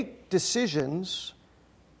make decisions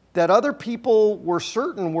that other people were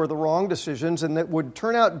certain were the wrong decisions and that would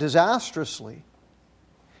turn out disastrously.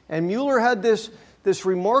 And Mueller had this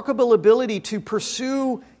remarkable ability to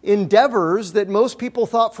pursue endeavors that most people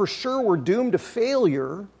thought for sure were doomed to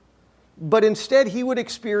failure, but instead he would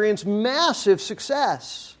experience massive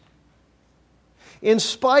success in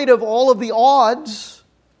spite of all of the odds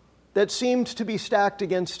that seemed to be stacked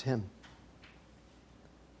against him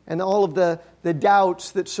and all of the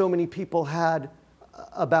doubts that so many people had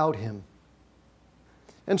about him.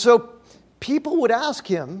 And so people would ask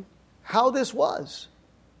him how this was.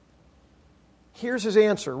 Here's his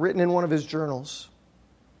answer, written in one of his journals.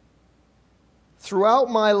 Throughout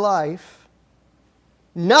my life,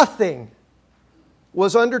 nothing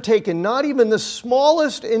was undertaken, not even the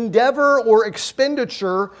smallest endeavor or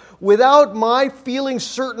expenditure, without my feeling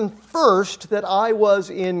certain first that I was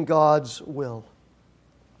in God's will.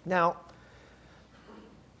 Now,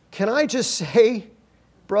 can I just say,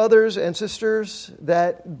 brothers and sisters,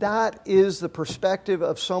 that is the perspective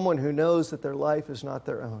of someone who knows that their life is not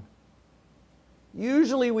their own.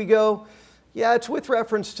 Usually we go, yeah, it's with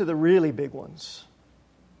reference to the really big ones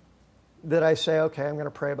that I say, okay, I'm going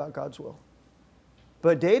to pray about God's will.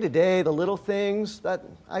 But day to day, the little things, that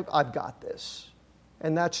I've got this.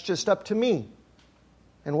 And that's just up to me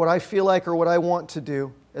and what I feel like or what I want to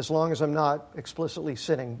do, as long as I'm not explicitly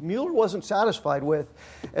sinning. Mueller wasn't satisfied with,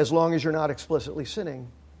 as long as you're not explicitly sinning.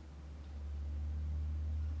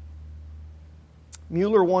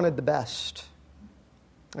 Mueller wanted the best.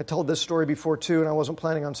 I told this story before too, and I wasn't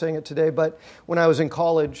planning on saying it today, but when I was in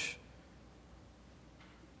college,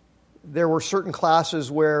 there were certain classes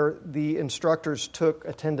where the instructors took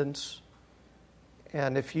attendance,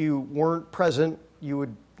 and if you weren't present, your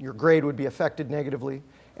grade would be affected negatively.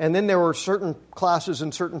 And then there were certain classes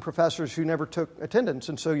and certain professors who never took attendance,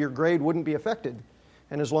 and so your grade wouldn't be affected.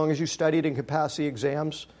 And as long as you studied and could pass the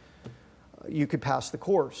exams, you could pass the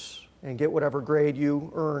course and get whatever grade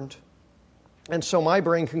you earned. And so my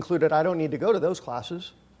brain concluded, I don't need to go to those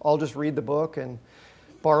classes. I'll just read the book and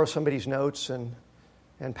borrow somebody's notes and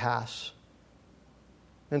pass.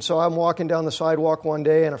 And so I'm walking down the sidewalk one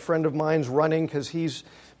day, and a friend of mine's running because he's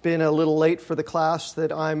been a little late for the class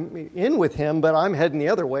that I'm in with him, but I'm heading the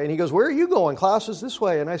other way. And he goes, where are you going? Class is this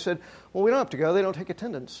way. And I said, well, we don't have to go. They don't take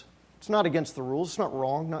attendance. It's not against the rules. It's not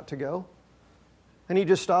wrong not to go. And he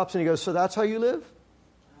just stops and he goes, so that's how you live?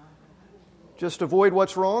 Just avoid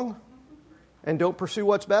what's wrong and don't pursue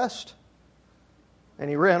what's best? And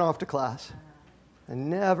he ran off to class. I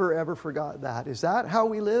never, ever forgot that. Is that how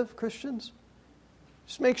we live, Christians?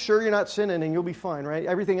 Just make sure you're not sinning and you'll be fine, right?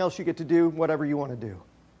 Everything else you get to do, whatever you want to do.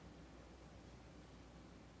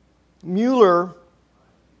 Mueller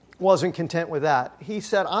wasn't content with that. He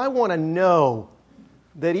said, I want to know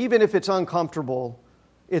that even if it's uncomfortable,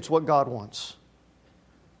 it's what God wants.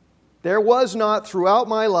 There was not throughout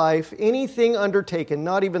my life anything undertaken,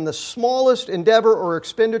 not even the smallest endeavor or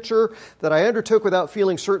expenditure that I undertook without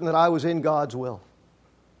feeling certain that I was in God's will.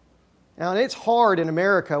 Now, it's hard in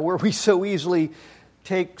America where we so easily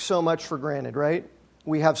take so much for granted, right?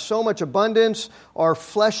 We have so much abundance. Our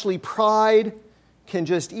fleshly pride can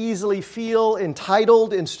just easily feel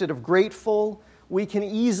entitled instead of grateful. We can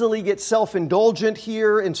easily get self-indulgent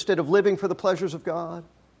here instead of living for the pleasures of God.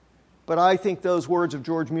 But I think those words of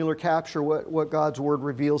George Mueller capture what God's Word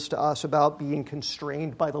reveals to us about being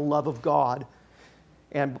constrained by the love of God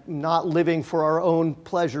and not living for our own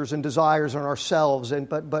pleasures and desires and ourselves,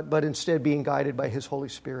 but instead being guided by His Holy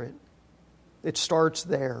Spirit. It starts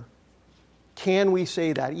there. Can we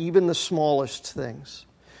say that, even the smallest things?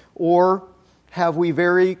 Or have we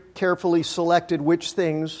very carefully selected which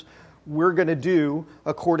things we're going to do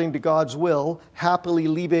according to God's will, happily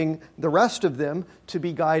leaving the rest of them to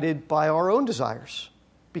be guided by our own desires,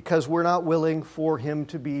 because we're not willing for Him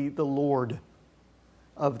to be the Lord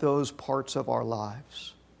of those parts of our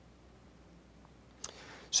lives?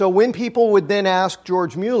 So when people would then ask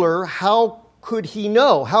George Mueller, how could he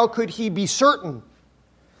know? How could he be certain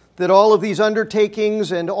that all of these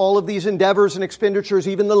undertakings and all of these endeavors and expenditures,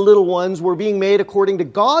 even the little ones, were being made according to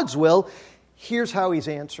God's will? Here's how he's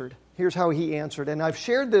answered. Here's how he answered. And I've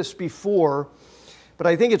shared this before, but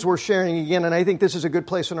I think it's worth sharing again, and I think this is a good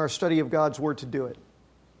place in our study of God's Word to do it.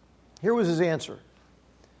 Here was his answer.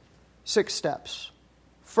 6 steps.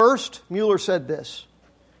 First, Mueller said this: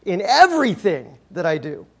 in everything that I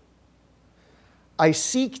do, I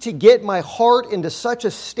seek to get my heart into such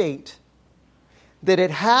a state that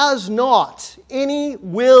it has not any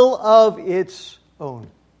will of its own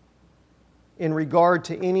in regard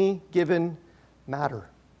to any given matter.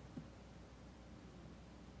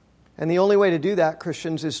 And the only way to do that,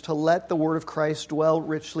 Christians, is to let the Word of Christ dwell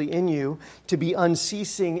richly in you, to be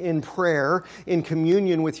unceasing in prayer, in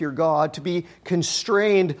communion with your God, to be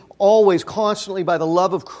constrained always, constantly by the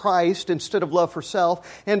love of Christ instead of love for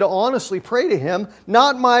self, and to honestly pray to Him,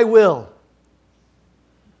 not my will,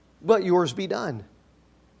 but yours be done.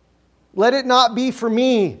 Let it not be for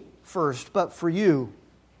me first, but for you.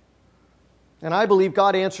 And I believe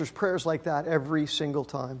God answers prayers like that every single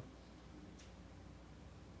time.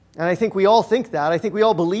 And I think we all think that. I think we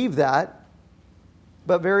all believe that.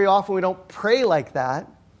 But very often we don't pray like that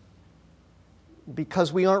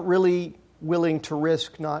because we aren't really willing to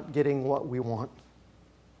risk not getting what we want.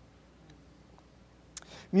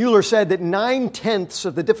 Mueller said that 9/10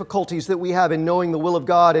 of the difficulties that we have in knowing the will of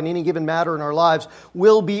God in any given matter in our lives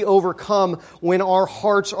will be overcome when our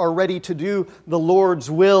hearts are ready to do the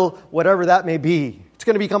Lord's will, whatever that may be. It's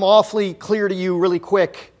going to become awfully clear to you really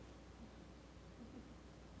quick.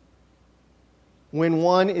 When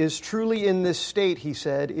one is truly in this state, he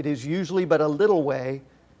said, it is usually but a little way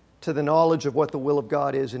to the knowledge of what the will of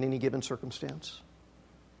God is in any given circumstance.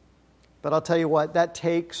 But I'll tell you what, that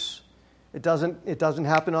takes, it doesn't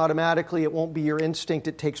happen automatically. It won't be your instinct.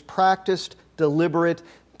 It takes practiced, deliberate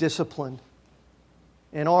discipline.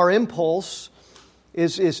 And our impulse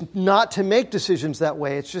is not to make decisions that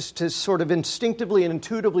way. It's just to sort of instinctively and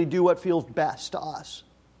intuitively do what feels best to us.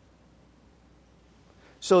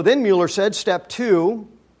 So then Mueller said, step 2,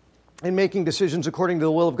 in making decisions according to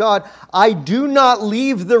the will of God, I do not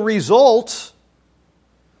leave the result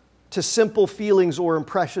to simple feelings or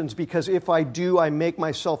impressions, because if I do, I make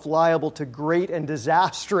myself liable to great and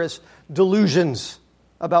disastrous delusions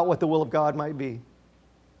about what the will of God might be.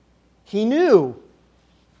 He knew,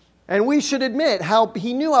 and we should admit,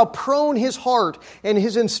 he knew how prone his heart and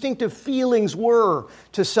his instinctive feelings were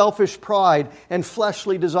to selfish pride and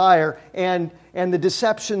fleshly desire and the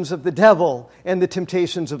deceptions of the devil and the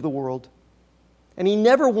temptations of the world. And he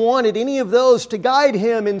never wanted any of those to guide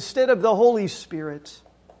him instead of the Holy Spirit.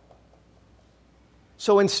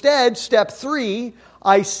 So instead, step 3,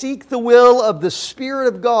 I seek the will of the Spirit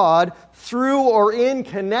of God through or in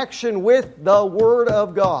connection with the Word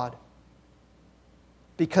of God.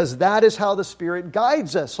 Because that is how the Spirit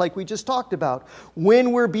guides us, like we just talked about.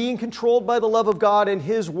 When we're being controlled by the love of God and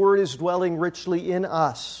His Word is dwelling richly in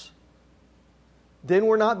us, then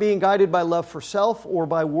we're not being guided by love for self or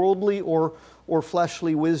by worldly or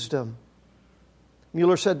fleshly wisdom.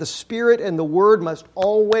 Mueller said the Spirit and the Word must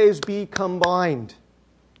always be combined.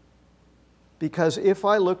 Because if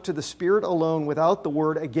I look to the Spirit alone without the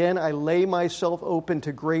Word, again I lay myself open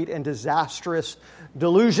to great and disastrous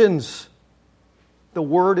delusions. The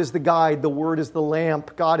Word is the guide. The Word is the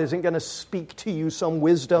lamp. God isn't going to speak to you some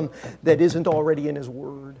wisdom that isn't already in His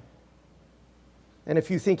Word. And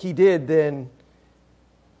if you think He did, then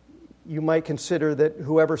you might consider that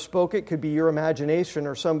whoever spoke it could be your imagination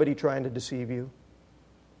or somebody trying to deceive you.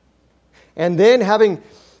 And then, having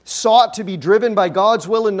sought to be driven by God's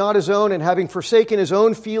will and not his own, and having forsaken his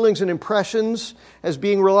own feelings and impressions as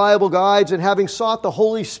being reliable guides, and having sought the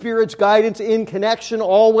Holy Spirit's guidance in connection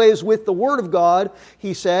always with the Word of God,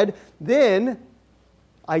 he said, then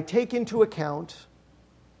I take into account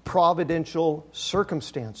providential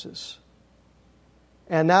circumstances.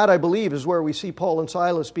 And that, I believe, is where we see Paul and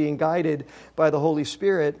Silas being guided by the Holy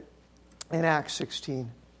Spirit in Acts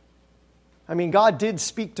 16. I mean, God did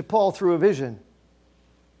speak to Paul through a vision.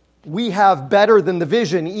 We have better than the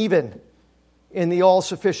vision even in the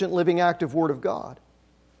all-sufficient, living, active Word of God.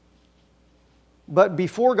 But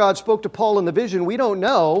before God spoke to Paul in the vision, we don't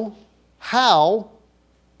know how,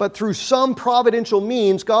 but through some providential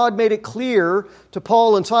means, God made it clear to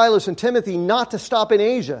Paul and Silas and Timothy not to stop in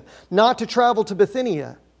Asia, not to travel to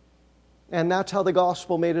Bithynia. And that's how the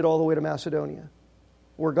gospel made it all the way to Macedonia,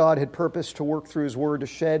 where God had purposed to work through His Word to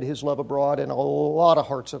shed His love abroad in a lot of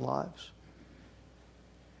hearts and lives.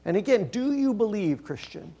 And again, do you believe,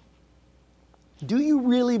 Christian? Do you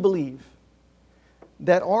really believe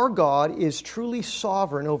that our God is truly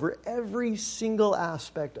sovereign over every single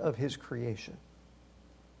aspect of His creation?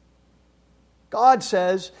 God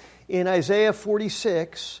says in Isaiah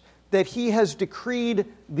 46 that He has decreed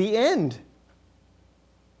the end.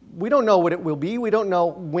 We don't know what it will be. We don't know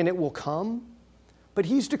when it will come. But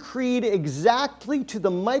He's decreed exactly to the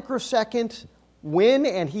microsecond when,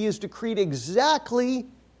 and He has decreed exactly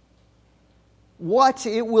what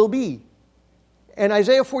it will be. And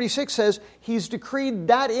Isaiah 46 says, He's decreed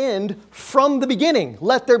that end from the beginning.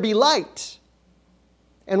 Let there be light.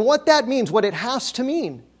 And what that means, what it has to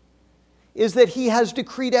mean, is that He has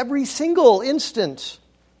decreed every single instant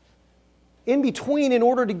in between in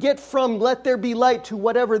order to get from let there be light to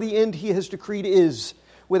whatever the end He has decreed is,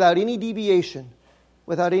 without any deviation,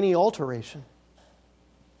 without any alteration.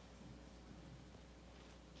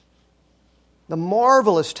 The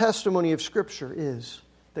marvelous testimony of Scripture is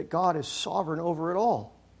that God is sovereign over it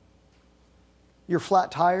all. Your flat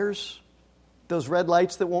tires, those red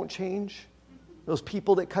lights that won't change, those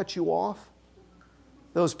people that cut you off,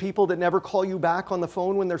 those people that never call you back on the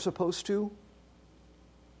phone when they're supposed to,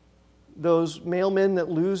 those mailmen that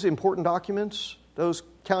lose important documents, those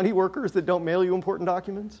county workers that don't mail you important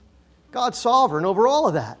documents. God's sovereign over all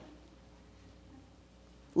of that.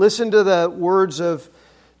 Listen to the words of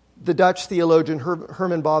the Dutch theologian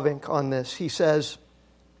Herman Bavinck on this. He says,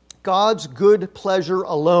 God's good pleasure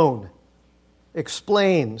alone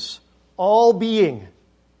explains all being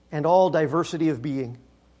and all diversity of being.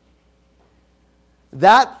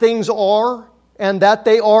 That things are and that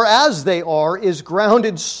they are as they are is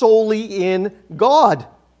grounded solely in God.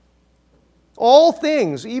 All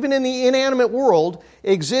things, even in the inanimate world,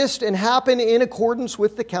 exist and happen in accordance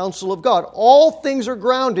with the counsel of God. All things are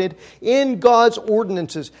grounded in God's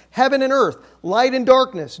ordinances. Heaven and earth, light and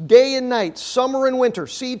darkness, day and night, summer and winter,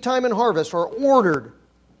 seed time and harvest are ordered,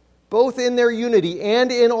 both in their unity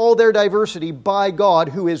and in all their diversity, by God,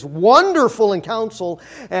 who is wonderful in counsel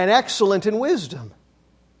and excellent in wisdom.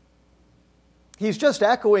 He's just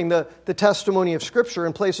echoing the testimony of Scripture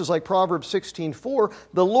in places like Proverbs 16:4.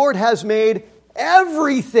 The Lord has made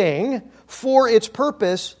everything for its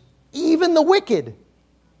purpose, even the wicked,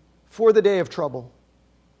 for the day of trouble.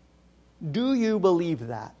 Do you believe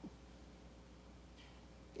that?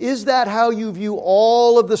 Is that how you view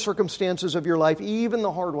all of the circumstances of your life, even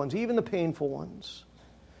the hard ones, even the painful ones?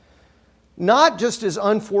 Not just as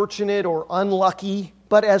unfortunate or unlucky,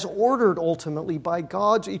 but as ordered ultimately by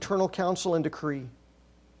God's eternal counsel and decree.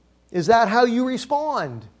 Is that how you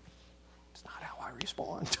respond? It's not how I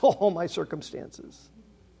respond to all my circumstances.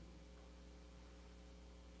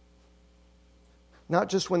 Not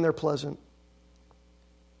just when they're pleasant.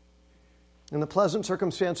 In the pleasant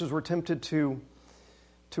circumstances, we're tempted to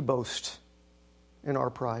boast in our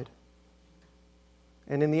pride.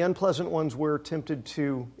 And in the unpleasant ones, we're tempted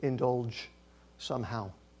to indulge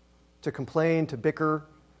somehow, to complain, to bicker,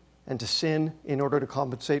 and to sin in order to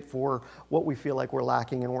compensate for what we feel like we're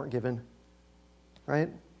lacking and weren't given. Right?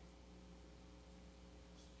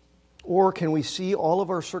 Or can we see all of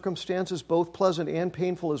our circumstances, both pleasant and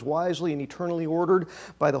painful, as wisely and eternally ordered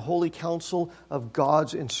by the holy counsel of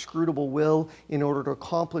God's inscrutable will in order to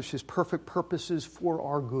accomplish His perfect purposes for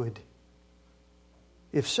our good?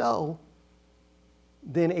 If so,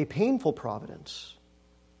 then a painful providence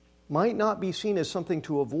might not be seen as something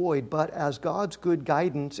to avoid, but as God's good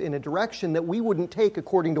guidance in a direction that we wouldn't take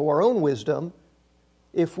according to our own wisdom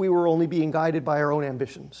if we were only being guided by our own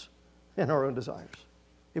ambitions and our own desires,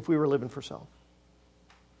 if we were living for self.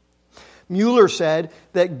 Mueller said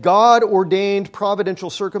that God-ordained providential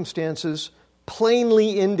circumstances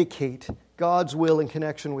plainly indicate God's will in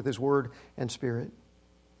connection with His Word and Spirit.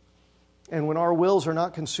 And when our wills are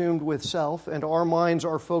not consumed with self and our minds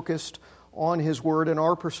are focused on His Word and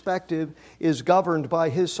our perspective is governed by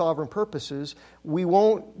His sovereign purposes, we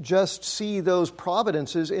won't just see those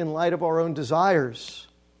providences in light of our own desires.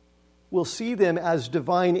 We'll see them as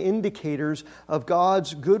divine indicators of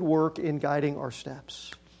God's good work in guiding our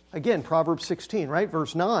steps. Again, Proverbs 16, right?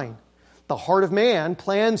 Verse 9. The heart of man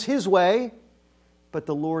plans his way, but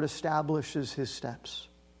the Lord establishes his steps.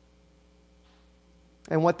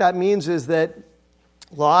 And what that means is that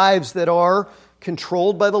lives that are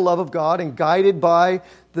controlled by the love of God and guided by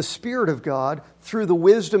the Spirit of God through the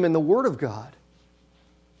wisdom and the Word of God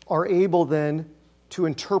are able then to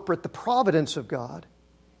interpret the providence of God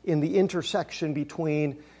in the intersection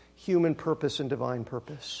between human purpose and divine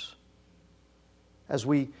purpose. As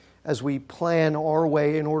we plan our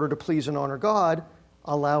way in order to please and honor God,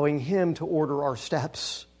 allowing Him to order our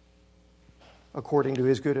steps according to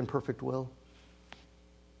His good and perfect will.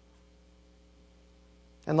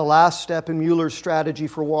 And the last step in Mueller's strategy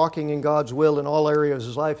for walking in God's will in all areas of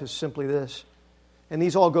his life is simply this. And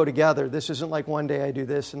these all go together. This isn't like one day I do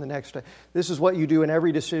this and the next day. This is what you do in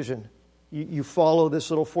every decision. You follow this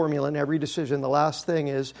little formula in every decision. The last thing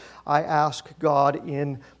is, I ask God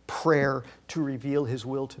in prayer to reveal His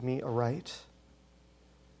will to me aright.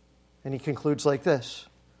 And he concludes like this.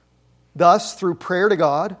 Thus, through prayer to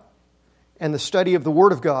God and the study of the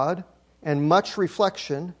Word of God and much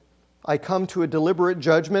reflection, I come to a deliberate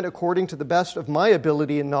judgment according to the best of my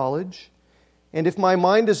ability and knowledge. And if my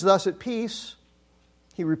mind is thus at peace,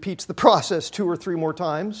 he repeats the process 2 or 3 more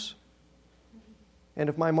times. And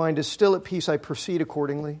if my mind is still at peace, I proceed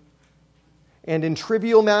accordingly. And in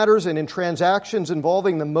trivial matters and in transactions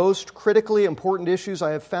involving the most critically important issues,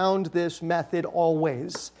 I have found this method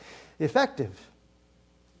always effective.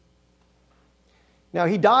 Now,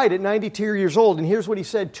 he died at 92 years old, and here's what he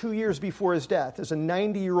said 2 years before his death. As a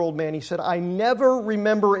 90-year-old man, he said, I never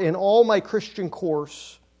remember in all my Christian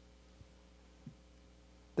course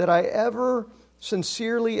that I ever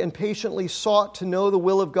sincerely and patiently sought to know the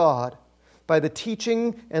will of God by the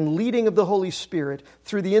teaching and leading of the Holy Spirit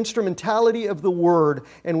through the instrumentality of the Word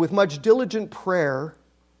and with much diligent prayer,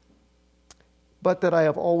 but that I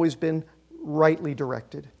have always been rightly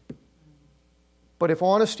directed. But if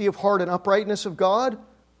honesty of heart and uprightness of God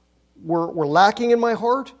were lacking in my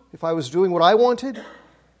heart, if I was doing what I wanted,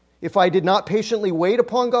 if I did not patiently wait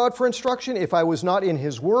upon God for instruction, if I was not in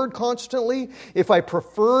His Word constantly, if I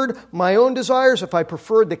preferred my own desires, if I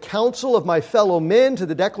preferred the counsel of my fellow men to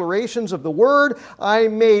the declarations of the Word, I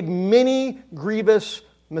made many grievous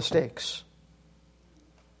mistakes.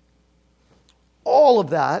 All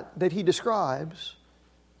of that he describes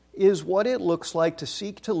is what it looks like to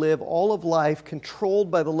seek to live all of life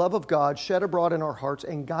controlled by the love of God shed abroad in our hearts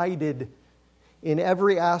and guided in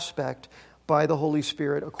every aspect by the Holy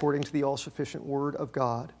Spirit according to the all-sufficient Word of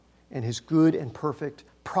God and His good and perfect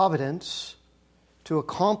providence to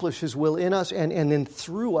accomplish His will in us and then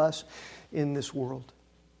through us in this world.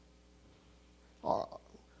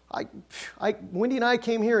 Wendy and I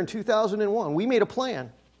came here in 2001. We made a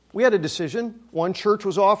plan. We had a decision. One church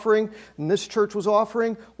was offering, and this church was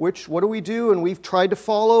offering. What do we do? And we've tried to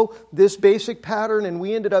follow this basic pattern, and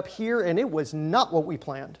we ended up here, and it was not what we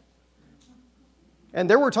planned. And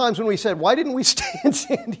there were times when we said, why didn't we stay in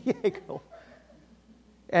San Diego?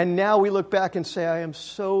 And now we look back and say, I am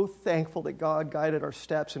so thankful that God guided our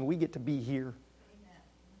steps, and we get to be here.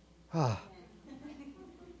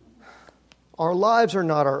 Our lives are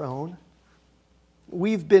not our own.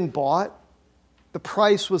 We've been bought. The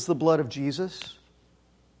price was the blood of Jesus.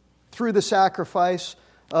 Through the sacrifice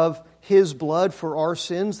of His blood for our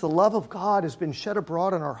sins, the love of God has been shed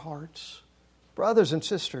abroad in our hearts. Brothers and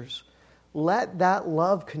sisters, let that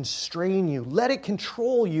love constrain you. Let it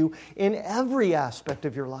control you in every aspect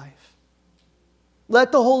of your life.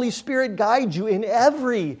 Let the Holy Spirit guide you in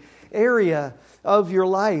every area of your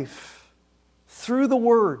life through the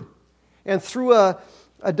Word and through a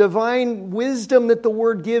divine wisdom that the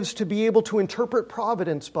Word gives to be able to interpret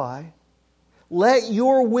providence by. Let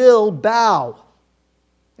your will bow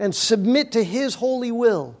and submit to His holy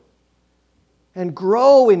will and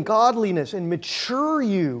grow in godliness and mature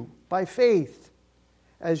you by faith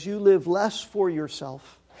as you live less for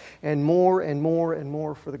yourself and more and more and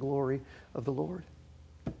more for the glory of the Lord.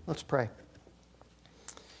 Let's pray.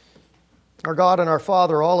 Our God and our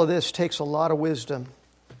Father, all of this takes a lot of wisdom,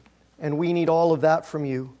 and we need all of that from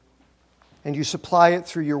you. And you supply it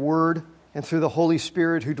through your word and through the Holy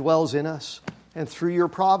Spirit who dwells in us, and through your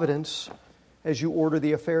providence as you order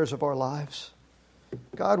the affairs of our lives.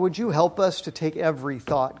 God, would you help us to take every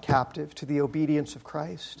thought captive to the obedience of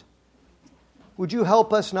Christ? Would you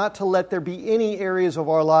help us not to let there be any areas of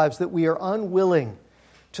our lives that we are unwilling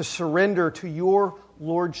to surrender to your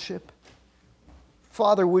lordship?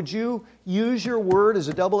 Father, would you use your word as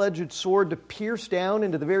a double-edged sword to pierce down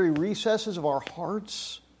into the very recesses of our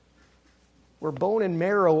hearts, where bone and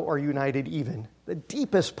marrow are united even, the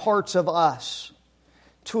deepest parts of us,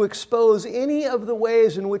 to expose any of the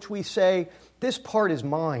ways in which we say, this part is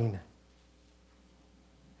mine.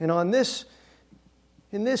 And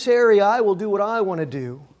in this area, I will do what I want to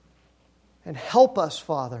do. And help us,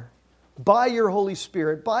 Father, by your Holy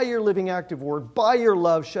Spirit, by your living active word, by your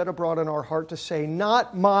love shed abroad in our heart to say,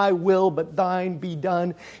 not my will, but thine be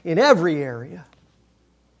done in every area.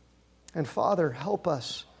 And Father, help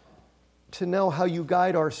us to know how you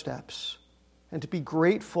guide our steps and to be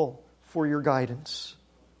grateful for your guidance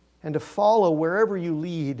and to follow wherever you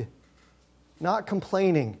lead, not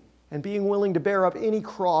complaining and being willing to bear up any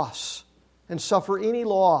cross and suffer any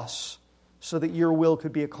loss so that your will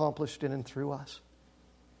could be accomplished in and through us.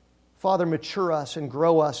 Father, mature us and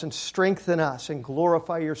grow us and strengthen us and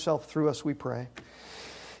glorify yourself through us, we pray.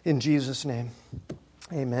 In Jesus' name,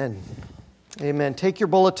 amen. Amen. Take your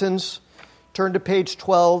bulletins, turn to page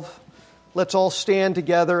 12. Let's all stand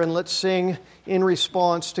together and let's sing in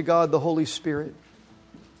response to God the Holy Spirit,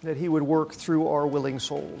 that He would work through our willing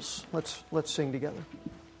souls. Let's sing together.